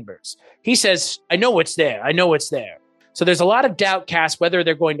other chambers. He says, I know it's there. I know it's there. So there's a lot of doubt cast whether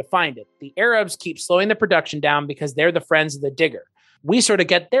they're going to find it. The Arabs keep slowing the production down because they're the friends of the digger. We sort of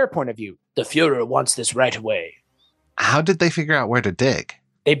get their point of view. The Fuhrer wants this right away. How did they figure out where to dig?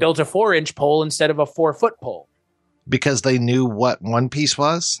 They built a 4-inch pole instead of a 4-foot pole. Because they knew what one piece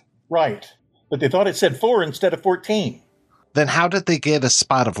was? Right. But they thought it said 4 instead of 14. Then how did they get a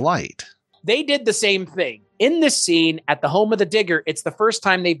spot of light? They did the same thing. In this scene, at the home of the digger, it's the first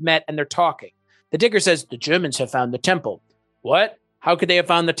time they've met and they're talking. The digger says, the Germans have found the temple. What? How could they have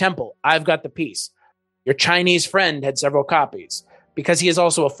found the temple? I've got the piece. Your Chinese friend had several copies. Because he is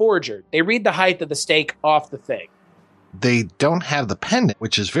also a forger. They read the height of the stake off the thing. They don't have the pendant,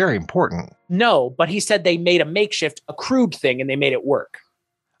 which is very important. No, but he said they made a makeshift, a crude thing, and they made it work.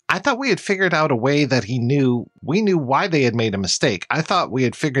 I thought we had figured out a way that we knew why they had made a mistake. I thought we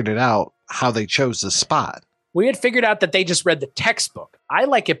had figured it out how they chose the spot. We had figured out that they just read the textbook. I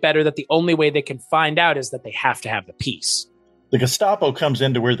like it better that the only way they can find out is that they have to have the piece. The Gestapo comes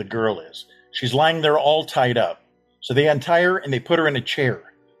into where the girl is. She's lying there all tied up. So they untie her and they put her in a chair.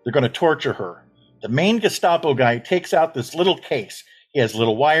 They're going to torture her. The main Gestapo guy takes out this little case. He has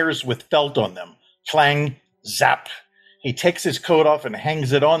little wires with felt on them. Clang, zap. He takes his coat off and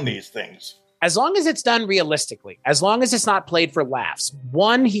hangs it on these things. As long as it's done realistically, as long as it's not played for laughs.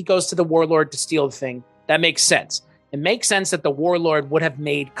 One, he goes to the warlord to steal the thing. That makes sense. It makes sense that the warlord would have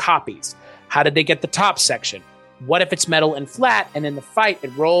made copies. How did they get the top section? What if it's metal and flat, and in the fight,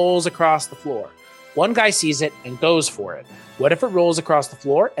 it rolls across the floor? One guy sees it and goes for it. What if it rolls across the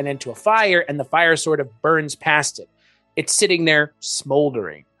floor and into a fire, and the fire sort of burns past it? It's sitting there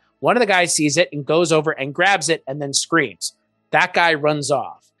smoldering. One of the guys sees it and goes over and grabs it and then screams. That guy runs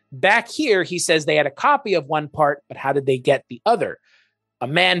off. Back here, he says they had a copy of one part, but how did they get the other? A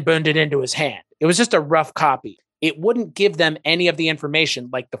man burned it into his hand. It was just a rough copy. It wouldn't give them any of the information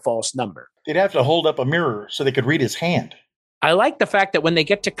like the false number. They'd have to hold up a mirror so they could read his hand. I like the fact that when they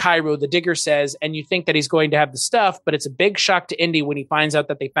get to Cairo, the digger says, and you think that he's going to have the stuff, but it's a big shock to Indy when he finds out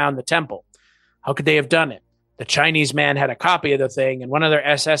that they found the temple. How could they have done it? The Chinese man had a copy of the thing, and one of their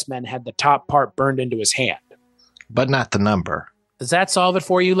SS men had the top part burned into his hand. But not the number. Does that solve it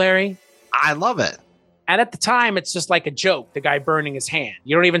for you, Larry? I love it. And at the time, it's just like a joke, the guy burning his hand.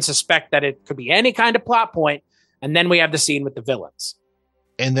 You don't even suspect that it could be any kind of plot point. And then we have the scene with the villains.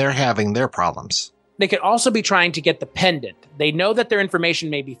 And they're having their problems. They could also be trying to get the pendant. They know that their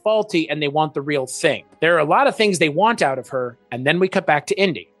information may be faulty and they want the real thing. There are a lot of things they want out of her. And then we cut back to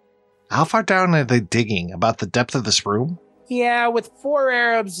Indy. How far down are they digging? About the depth of this room? Yeah, with 4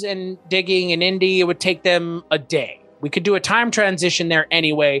 Arabs and digging in Indy, it would take them a day. We could do a time transition there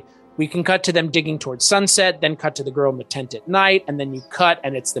anyway. We can cut to them digging towards sunset, then cut to the girl in the tent at night, and then you cut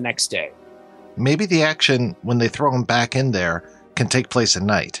and it's the next day. Maybe the action, when they throw him back in there, can take place at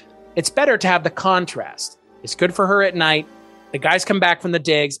night. It's better to have the contrast. It's good for her at night. The guys come back from the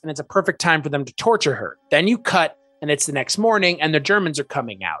digs, and it's a perfect time for them to torture her. Then you cut, and it's the next morning, and the Germans are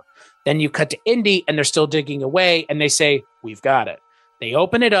coming out. Then you cut to Indy, and they're still digging away, and they say, we've got it. They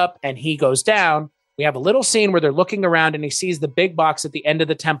open it up, and he goes down. We have a little scene where they're looking around, and he sees the big box at the end of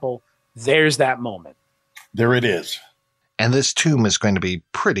the temple. There's that moment. There it is. And this tomb is going to be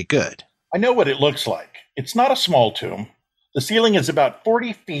pretty good. I know what it looks like. It's not a small tomb. The ceiling is about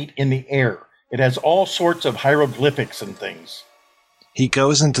 40 feet in the air. It has all sorts of hieroglyphics and things. He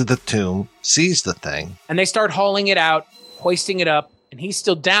goes into the tomb, sees the thing. And they start hauling it out, hoisting it up, and he's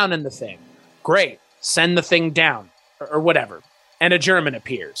still down in the thing. Great. Send the thing down, or whatever. And a German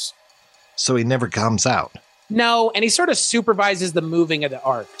appears. So he never comes out. No, and he sort of supervises the moving of the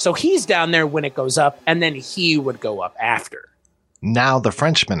ark. So he's down there when it goes up, and then he would go up after. Now the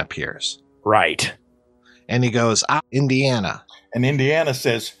Frenchman appears. Right. And he goes, Indiana. And Indiana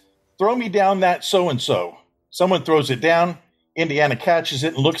says, throw me down that so-and-so. Someone throws it down. Indiana catches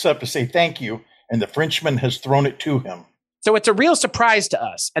it and looks up to say thank you, and the Frenchman has thrown it to him. So it's a real surprise to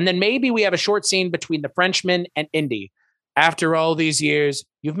us. And then maybe we have a short scene between the Frenchman and Indy. After all these years,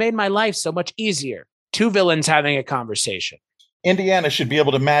 you've made my life so much easier. Two villains having a conversation. Indiana should be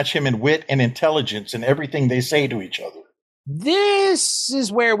able to match him in wit and intelligence in everything they say to each other. This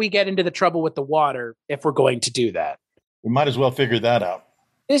is where we get into the trouble with the water if we're going to do that. We might as well figure that out.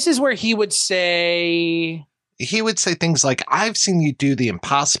 This is where he would say... He would say things like, I've seen you do the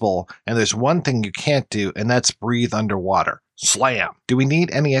impossible, and there's one thing you can't do, and that's breathe underwater. Slam. Do we need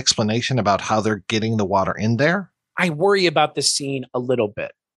any explanation about how they're getting the water in there? I worry about this scene a little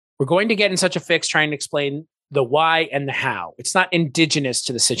bit. We're going to get in such a fix trying to explain the why and the how. It's not indigenous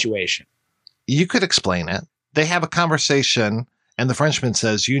to the situation. You could explain it. They have a conversation, and the Frenchman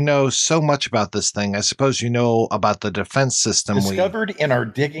says, you know so much about this thing. I suppose you know about the defense system discovered in our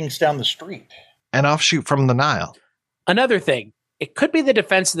diggings down the street. An offshoot from the Nile. Another thing, it could be the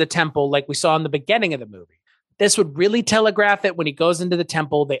defense of the temple like we saw in the beginning of the movie. This would really telegraph it when he goes into the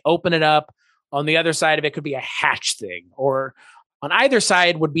temple. They open it up. On the other side of it could be a hatch thing, or on either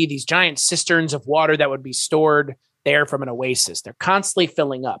side would be these giant cisterns of water that would be stored there from an oasis. They're constantly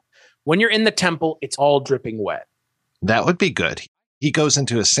filling up. When you're in the temple, it's all dripping wet. That would be good. He goes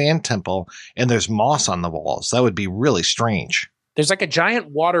into a sand temple and there's moss on the walls. That would be really strange. There's like a giant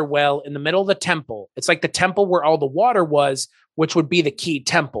water well in the middle of the temple. It's like the temple where all the water was, which would be the key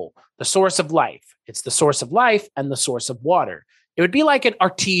temple, the source of life. It's the source of life and the source of water. It would be like an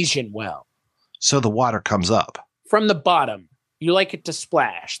artesian well. So the water comes up. From the bottom. You like it to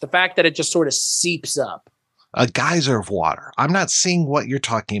splash. The fact that it just sort of seeps up. A geyser of water. I'm not seeing what you're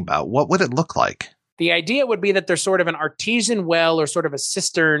talking about. What would it look like? The idea would be that there's sort of an artesian well or sort of a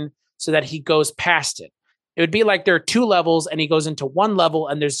cistern so that he goes past it. It would be like there are two levels and he goes into one level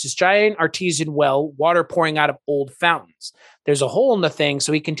and there's this giant artesian well, water pouring out of old fountains. There's a hole in the thing,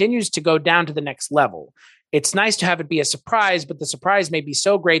 so he continues to go down to the next level. It's nice to have it be a surprise, but the surprise may be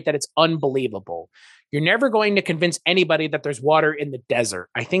so great that it's unbelievable. You're never going to convince anybody that there's water in the desert.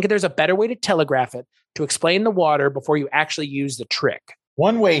 I think there's a better way to telegraph it, to explain the water before you actually use the trick.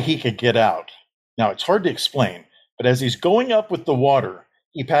 One way he could get out. Now, it's hard to explain, but as he's going up with the water,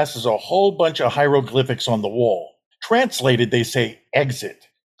 he passes a whole bunch of hieroglyphics on the wall. Translated, they say, exit,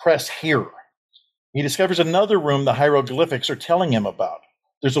 press here. He discovers another room the hieroglyphics are telling him about.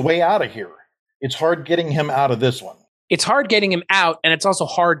 There's a way out of here. It's hard getting him out of this one. It's hard getting him out, and it's also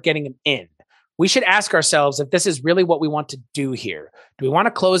hard getting him in. We should ask ourselves if this is really what we want to do here. Do we want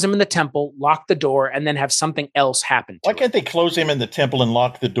to close him in the temple, lock the door, and then have something else happen to him? Why can't they close him in the temple and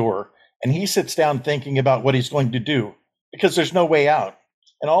lock the door, and he sits down thinking about what he's going to do? Because there's no way out.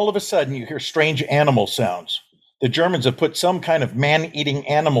 And all of a sudden, you hear strange animal sounds. The Germans have put some kind of man-eating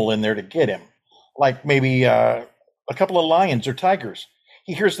animal in there to get him, like maybe a couple of lions or tigers.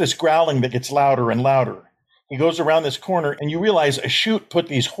 He hears this growling that gets louder and louder. He goes around this corner, and you realize a chute put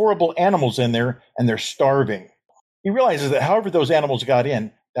these horrible animals in there, and they're starving. He realizes that however those animals got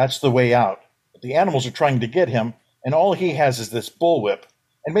in, that's the way out. But the animals are trying to get him, and all he has is this bullwhip,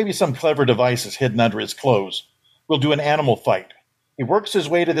 and maybe some clever devices hidden under his clothes. We'll do an animal fight. He works his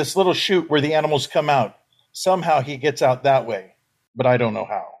way to this little chute where the animals come out. Somehow he gets out that way, but I don't know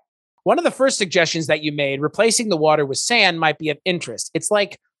how. One of the first suggestions that you made, replacing the water with sand, might be of interest. It's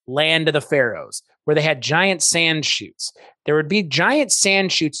like Land of the Pharaohs, where they had giant sand chutes. There would be giant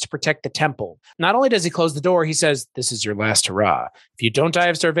sand chutes to protect the temple. Not only does he close the door, he says, "This is your last hurrah. If you don't die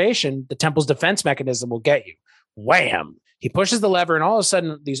of starvation, the temple's defense mechanism will get you." Wham! He pushes the lever, and all of a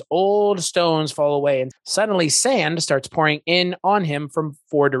sudden, these old stones fall away, and suddenly sand starts pouring in on him from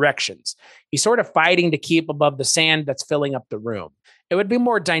four directions. He's sort of fighting to keep above the sand that's filling up the room. It would be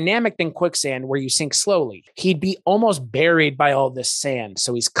more dynamic than quicksand, where you sink slowly. He'd be almost buried by all this sand,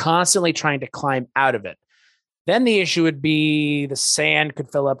 so he's constantly trying to climb out of it. Then the issue would be the sand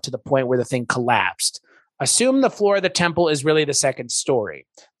could fill up to the point where the thing collapsed. Assume the floor of the temple is really the second story.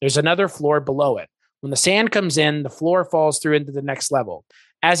 There's another floor below it. When the sand comes in, the floor falls through into the next level.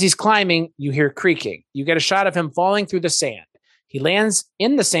 As he's climbing, you hear creaking. You get a shot of him falling through the sand. He lands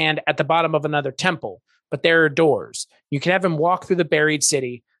in the sand at the bottom of another temple, but there are doors. You can have him walk through the buried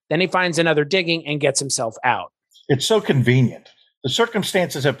city. Then he finds another digging and gets himself out. It's so convenient. The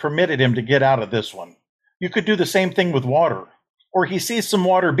circumstances have permitted him to get out of this one. You could do the same thing with water. Or he sees some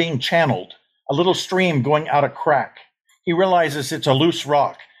water being channeled, a little stream going out a crack. He realizes it's a loose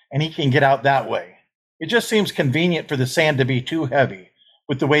rock, and he can get out that way. It just seems convenient for the sand to be too heavy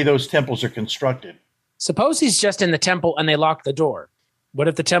with the way those temples are constructed. Suppose he's just in the temple and they lock the door. What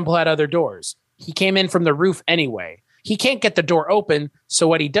if the temple had other doors? He came in from the roof anyway. He can't get the door open, so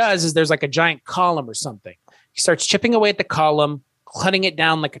what he does is there's like a giant column or something. He starts chipping away at the column, cutting it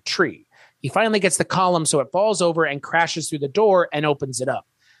down like a tree. He finally gets the column so it falls over and crashes through the door and opens it up.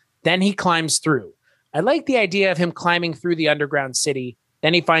 Then he climbs through. I like the idea of him climbing through the underground city.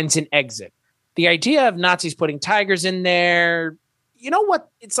 Then he finds an exit. The idea of Nazis putting tigers in there, you know what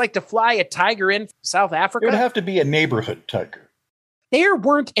it's like to fly a tiger in from South Africa? It would have to be a neighborhood tiger. There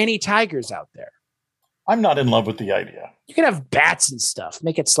weren't any tigers out there. I'm not in love with the idea. You can have bats and stuff,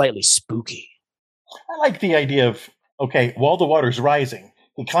 make it slightly spooky. I like the idea of, okay, while the water's rising,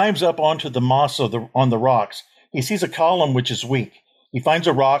 he climbs up onto the moss on the rocks. He sees a column which is weak. He finds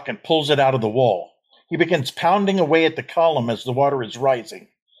a rock and pulls it out of the wall. He begins pounding away at the column as the water is rising.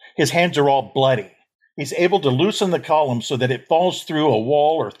 His hands are all bloody. He's able to loosen the column so that it falls through a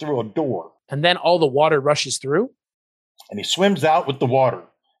wall or through a door. And then all the water rushes through? And he swims out with the water,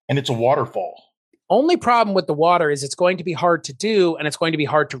 and it's a waterfall. Only problem with the water is it's going to be hard to do, and it's going to be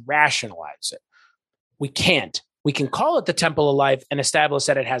hard to rationalize it. We can't. We can call it the Temple of Life and establish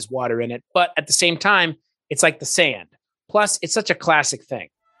that it has water in it, but at the same time, it's like the sand. Plus, it's such a classic thing.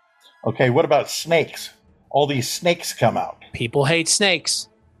 Okay, what about snakes? All these snakes come out. People hate snakes,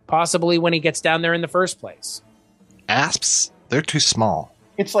 possibly when he gets down there in the first place. Asps? They're too small.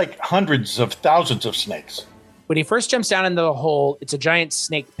 It's like hundreds of thousands of snakes. When he first jumps down into the hole, it's a giant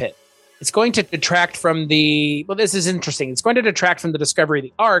snake pit. It's going to detract from this is interesting. It's going to detract from the discovery of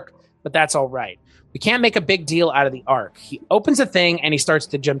the Ark, but that's all right. We can't make a big deal out of the Ark. He opens a thing and he starts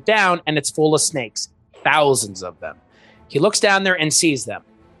to jump down, and it's full of snakes. Thousands of them. He looks down there and sees them.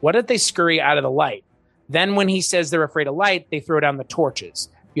 What if they scurry out of the light? Then when he says they're afraid of light, they throw down the torches.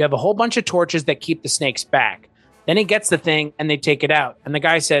 You have a whole bunch of torches that keep the snakes back. Then he gets the thing and they take it out. And the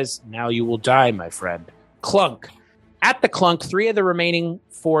guy says, "Now you will die, my friend." Clunk. At the clunk, 3 of the remaining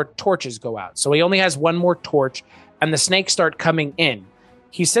 4 torches go out. So he only has 1 more torch, and the snakes start coming in.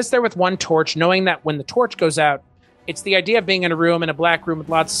 He sits there with 1 torch, knowing that when the torch goes out, it's the idea of being in a black room with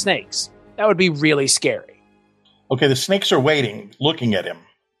lots of snakes. That would be really scary. Okay, the snakes are waiting, looking at him.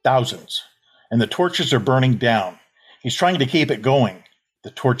 Thousands. And the torches are burning down. He's trying to keep it going.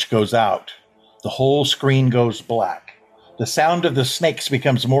 The torch goes out. The whole screen goes black. The sound of the snakes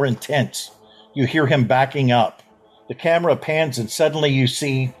becomes more intense. You hear him backing up. The camera pans and suddenly you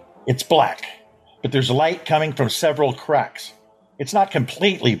see it's black. But there's light coming from several cracks. It's not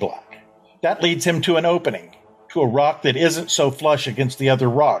completely black. That leads him to an opening, to a rock that isn't so flush against the other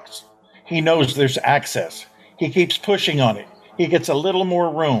rocks. He knows there's access. He keeps pushing on it. He gets a little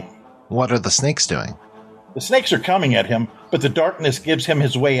more room. What are the snakes doing? The snakes are coming at him, but the darkness gives him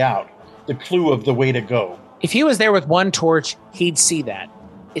his way out, the clue of the way to go. If he was there with 1 torch, he'd see that.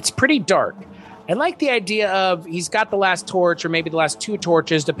 It's pretty dark. I like the idea of he's got the last torch or maybe the last 2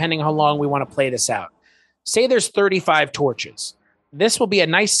 torches, depending how long we want to play this out. Say there's 35 torches. This will be a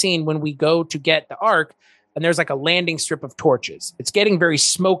nice scene when we go to get the Ark, and there's like a landing strip of torches. It's getting very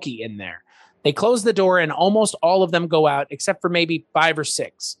smoky in there. They close the door, and almost all of them go out, except for maybe 5 or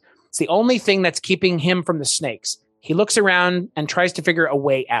 6. It's the only thing that's keeping him from the snakes. He looks around and tries to figure a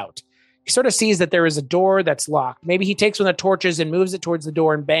way out. He sort of sees that there is a door that's locked. Maybe he takes one of the torches and moves it towards the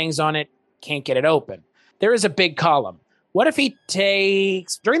door and bangs on it. Can't get it open. There is a big column. What if he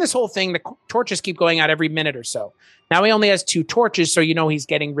takes... During this whole thing, the torches keep going out every minute or so. Now he only has 2 torches, so you know he's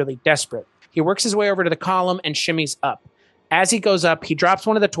getting really desperate. He works his way over to the column and shimmies up. As he goes up, he drops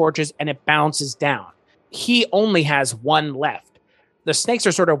one of the torches and it bounces down. He only has 1 left. The snakes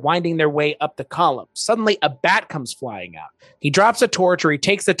are sort of winding their way up the column. Suddenly, a bat comes flying out. He drops a torch, or he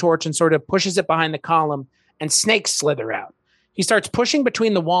takes the torch and sort of pushes it behind the column, and snakes slither out. He starts pushing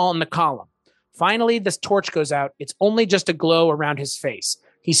between the wall and the column. Finally, this torch goes out. It's only just a glow around his face.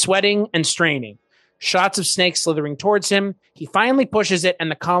 He's sweating and straining. Shots of snakes slithering towards him. He finally pushes it, and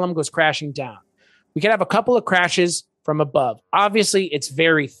the column goes crashing down. We could have a couple of crashes from above. Obviously, it's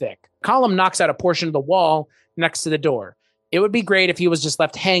very thick. Column knocks out a portion of the wall next to the door. It would be great if he was just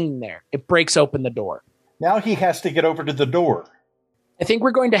left hanging there. It breaks open the door. Now he has to get over to the door. I think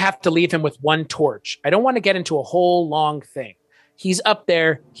we're going to have to leave him with one torch. I don't want to get into a whole long thing. He's up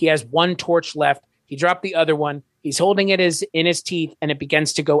there. He has one torch left. He dropped the other one. He's holding it in his teeth, and it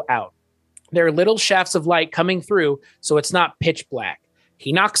begins to go out. There are little shafts of light coming through, so it's not pitch black.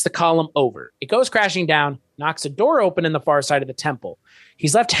 He knocks the column over. It goes crashing down, knocks a door open in the far side of the temple.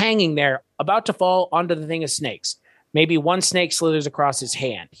 He's left hanging there, about to fall onto the thing of snakes. Maybe one snake slithers across his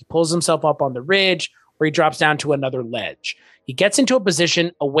hand. He pulls himself up on the ridge, or he drops down to another ledge. He gets into a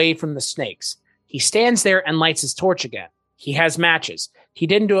position away from the snakes. He stands there and lights his torch again. He has matches. He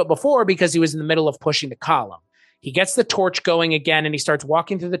didn't do it before because he was in the middle of pushing the column. He gets the torch going again, and he starts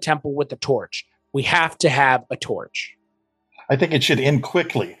walking through the temple with the torch. We have to have a torch. I think it should end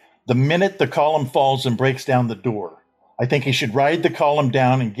quickly, the minute the column falls and breaks down the door. I think he should ride the column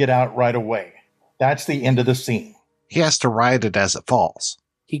down and get out right away. That's the end of the scene. He has to ride it as it falls.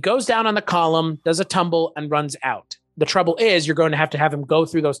 He goes down on the column, does a tumble, and runs out. The trouble is you're going to have him go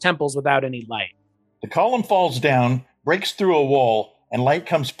through those temples without any light. The column falls down, breaks through a wall, and light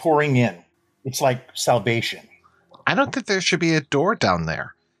comes pouring in. It's like salvation. I don't think there should be a door down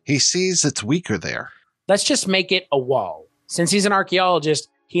there. He sees it's weaker there. Let's just make it a wall. Since he's an archaeologist,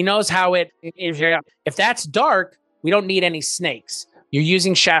 he knows how if that's dark, we don't need any snakes. You're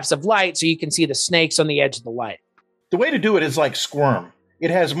using shafts of light so you can see the snakes on the edge of the light. The way to do it is like Squirm.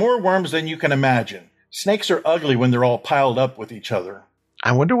 It has more worms than you can imagine. Snakes are ugly when they're all piled up with each other.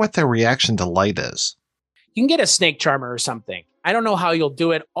 I wonder what their reaction to light is. You can get a snake charmer or something. I don't know how you'll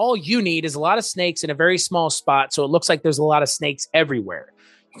do it. All you need is a lot of snakes in a very small spot, so it looks like there's a lot of snakes everywhere.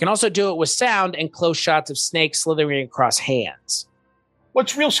 You can also do it with sound and close shots of snakes slithering across hands.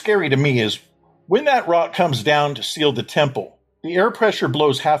 What's real scary to me is when that rock comes down to seal the temple, the air pressure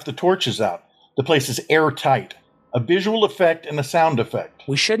blows half the torches out. The place is airtight. A visual effect and a sound effect.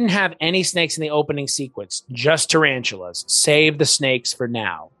 We shouldn't have any snakes in the opening sequence, just tarantulas. Save the snakes for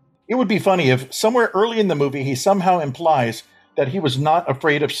now. It would be funny if somewhere early in the movie he somehow implies that he was not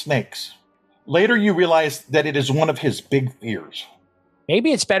afraid of snakes. Later you realize that it is one of his big fears.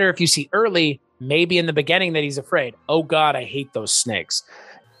 Maybe it's better if you see early, maybe in the beginning, that he's afraid. Oh God, I hate those snakes.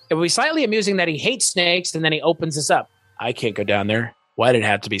 It would be slightly amusing that he hates snakes and then he opens this up. I can't go down there. Why did it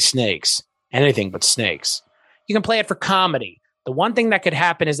have to be snakes? Anything but snakes. You can play it for comedy. The one thing that could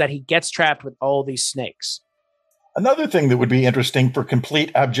happen is that he gets trapped with all these snakes. Another thing that would be interesting for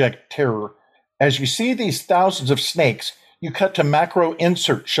complete abject terror, as you see these thousands of snakes, you cut to macro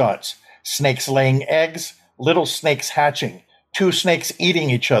insert shots. Snakes laying eggs, little snakes hatching, two snakes eating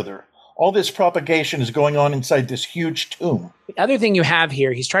each other. All this propagation is going on inside this huge tomb. The other thing you have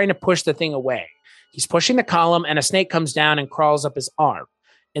here, he's trying to push the thing away. He's pushing the column and a snake comes down and crawls up his arm.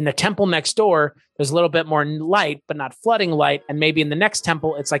 In the temple next door, there's a little bit more light, but not flooding light. And maybe in the next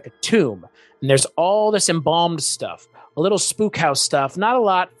temple, it's like a tomb. And there's all this embalmed stuff, a little spook house stuff, not a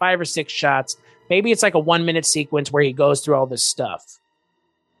lot, 5 or 6 shots. Maybe it's like a 1-minute sequence where he goes through all this stuff.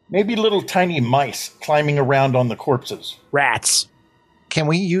 Maybe little tiny mice climbing around on the corpses. Rats. Can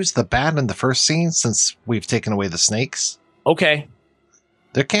we use the bat in the first scene since we've taken away the snakes? Okay.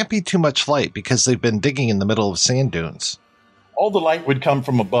 There can't be too much light because they've been digging in the middle of sand dunes. All the light would come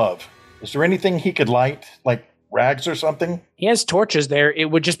from above. Is there anything he could light, like rags or something? He has torches there.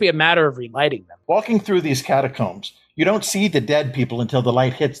 It would just be a matter of relighting them. Walking through these catacombs, you don't see the dead people until the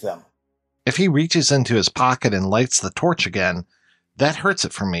light hits them. If he reaches into his pocket and lights the torch again, that hurts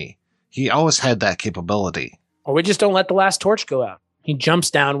it for me. He always had that capability. Or we just don't let the last torch go out. He jumps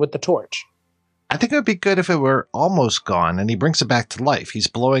down with the torch. I think it would be good if it were almost gone and he brings it back to life. He's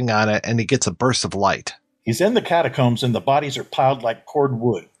blowing on it and he gets a burst of light. He's in the catacombs and the bodies are piled like cord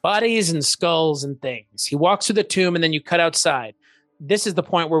wood. Bodies and skulls and things. He walks through the tomb and then you cut outside. This is the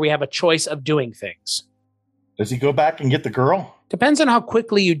point where we have a choice of doing things. Does he go back and get the girl? Depends on how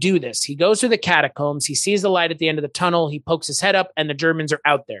quickly you do this. He goes through the catacombs. He sees the light at the end of the tunnel. He pokes his head up and the Germans are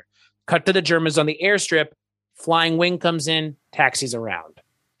out there. Cut to the Germans on the airstrip. Flying wing comes in, taxis around.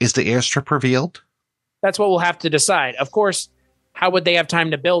 Is the airstrip revealed? That's what we'll have to decide. Of course, how would they have time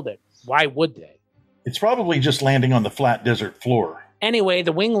to build it? Why would they? It's probably just landing on the flat desert floor. Anyway,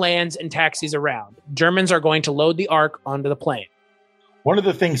 the wing lands and taxis around. Germans are going to load the Ark onto the plane. One of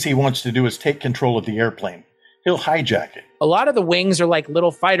the things he wants to do is take control of the airplane. He'll hijack it. A lot of the wings are like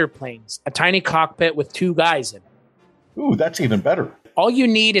little fighter planes, a tiny cockpit with 2 guys in it. Ooh, that's even better. All you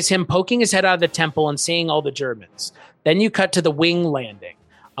need is him poking his head out of the temple and seeing all the Germans. Then you cut to the wing landing.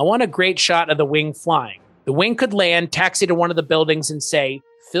 I want a great shot of the wing flying. The wing could land, taxi to one of the buildings and say,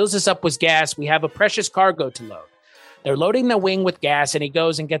 fills us up with gas, we have a precious cargo to load. They're loading the wing with gas and he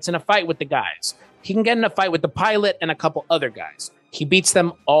goes and gets in a fight with the guys. He can get in a fight with the pilot and a couple other guys. He beats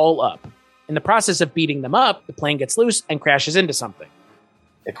them all up. In the process of beating them up, the plane gets loose and crashes into something.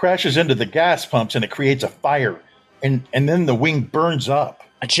 It crashes into the gas pumps and it creates a fire. And then the wing burns up.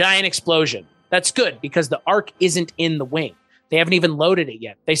 A giant explosion. That's good because the Ark isn't in the wing. They haven't even loaded it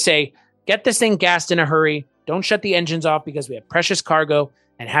yet. They say, get this thing gassed in a hurry. Don't shut the engines off because we have precious cargo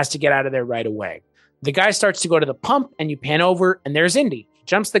and has to get out of there right away. The guy starts to go to the pump and you pan over and there's Indy. He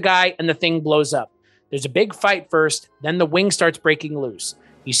jumps the guy and the thing blows up. There's a big fight first. Then the wing starts breaking loose.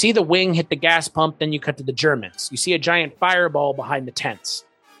 You see the wing hit the gas pump. Then you cut to the Germans. You see a giant fireball behind the tents.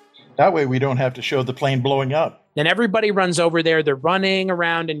 That way we don't have to show the plane blowing up. Then everybody runs over there. They're running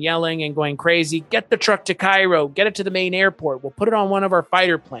around and yelling and going crazy. Get the truck to Cairo. Get it to the main airport. We'll put it on one of our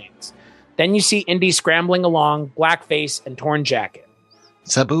fighter planes. Then you see Indy scrambling along, black face and torn jacket.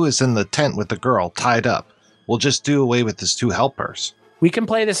 Sabu is in the tent with the girl, tied up. We'll just do away with his 2 helpers. We can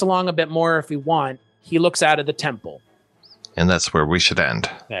play this along a bit more if we want. He looks out of the temple. And that's where we should end.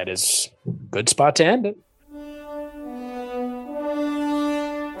 That is a good spot to end it.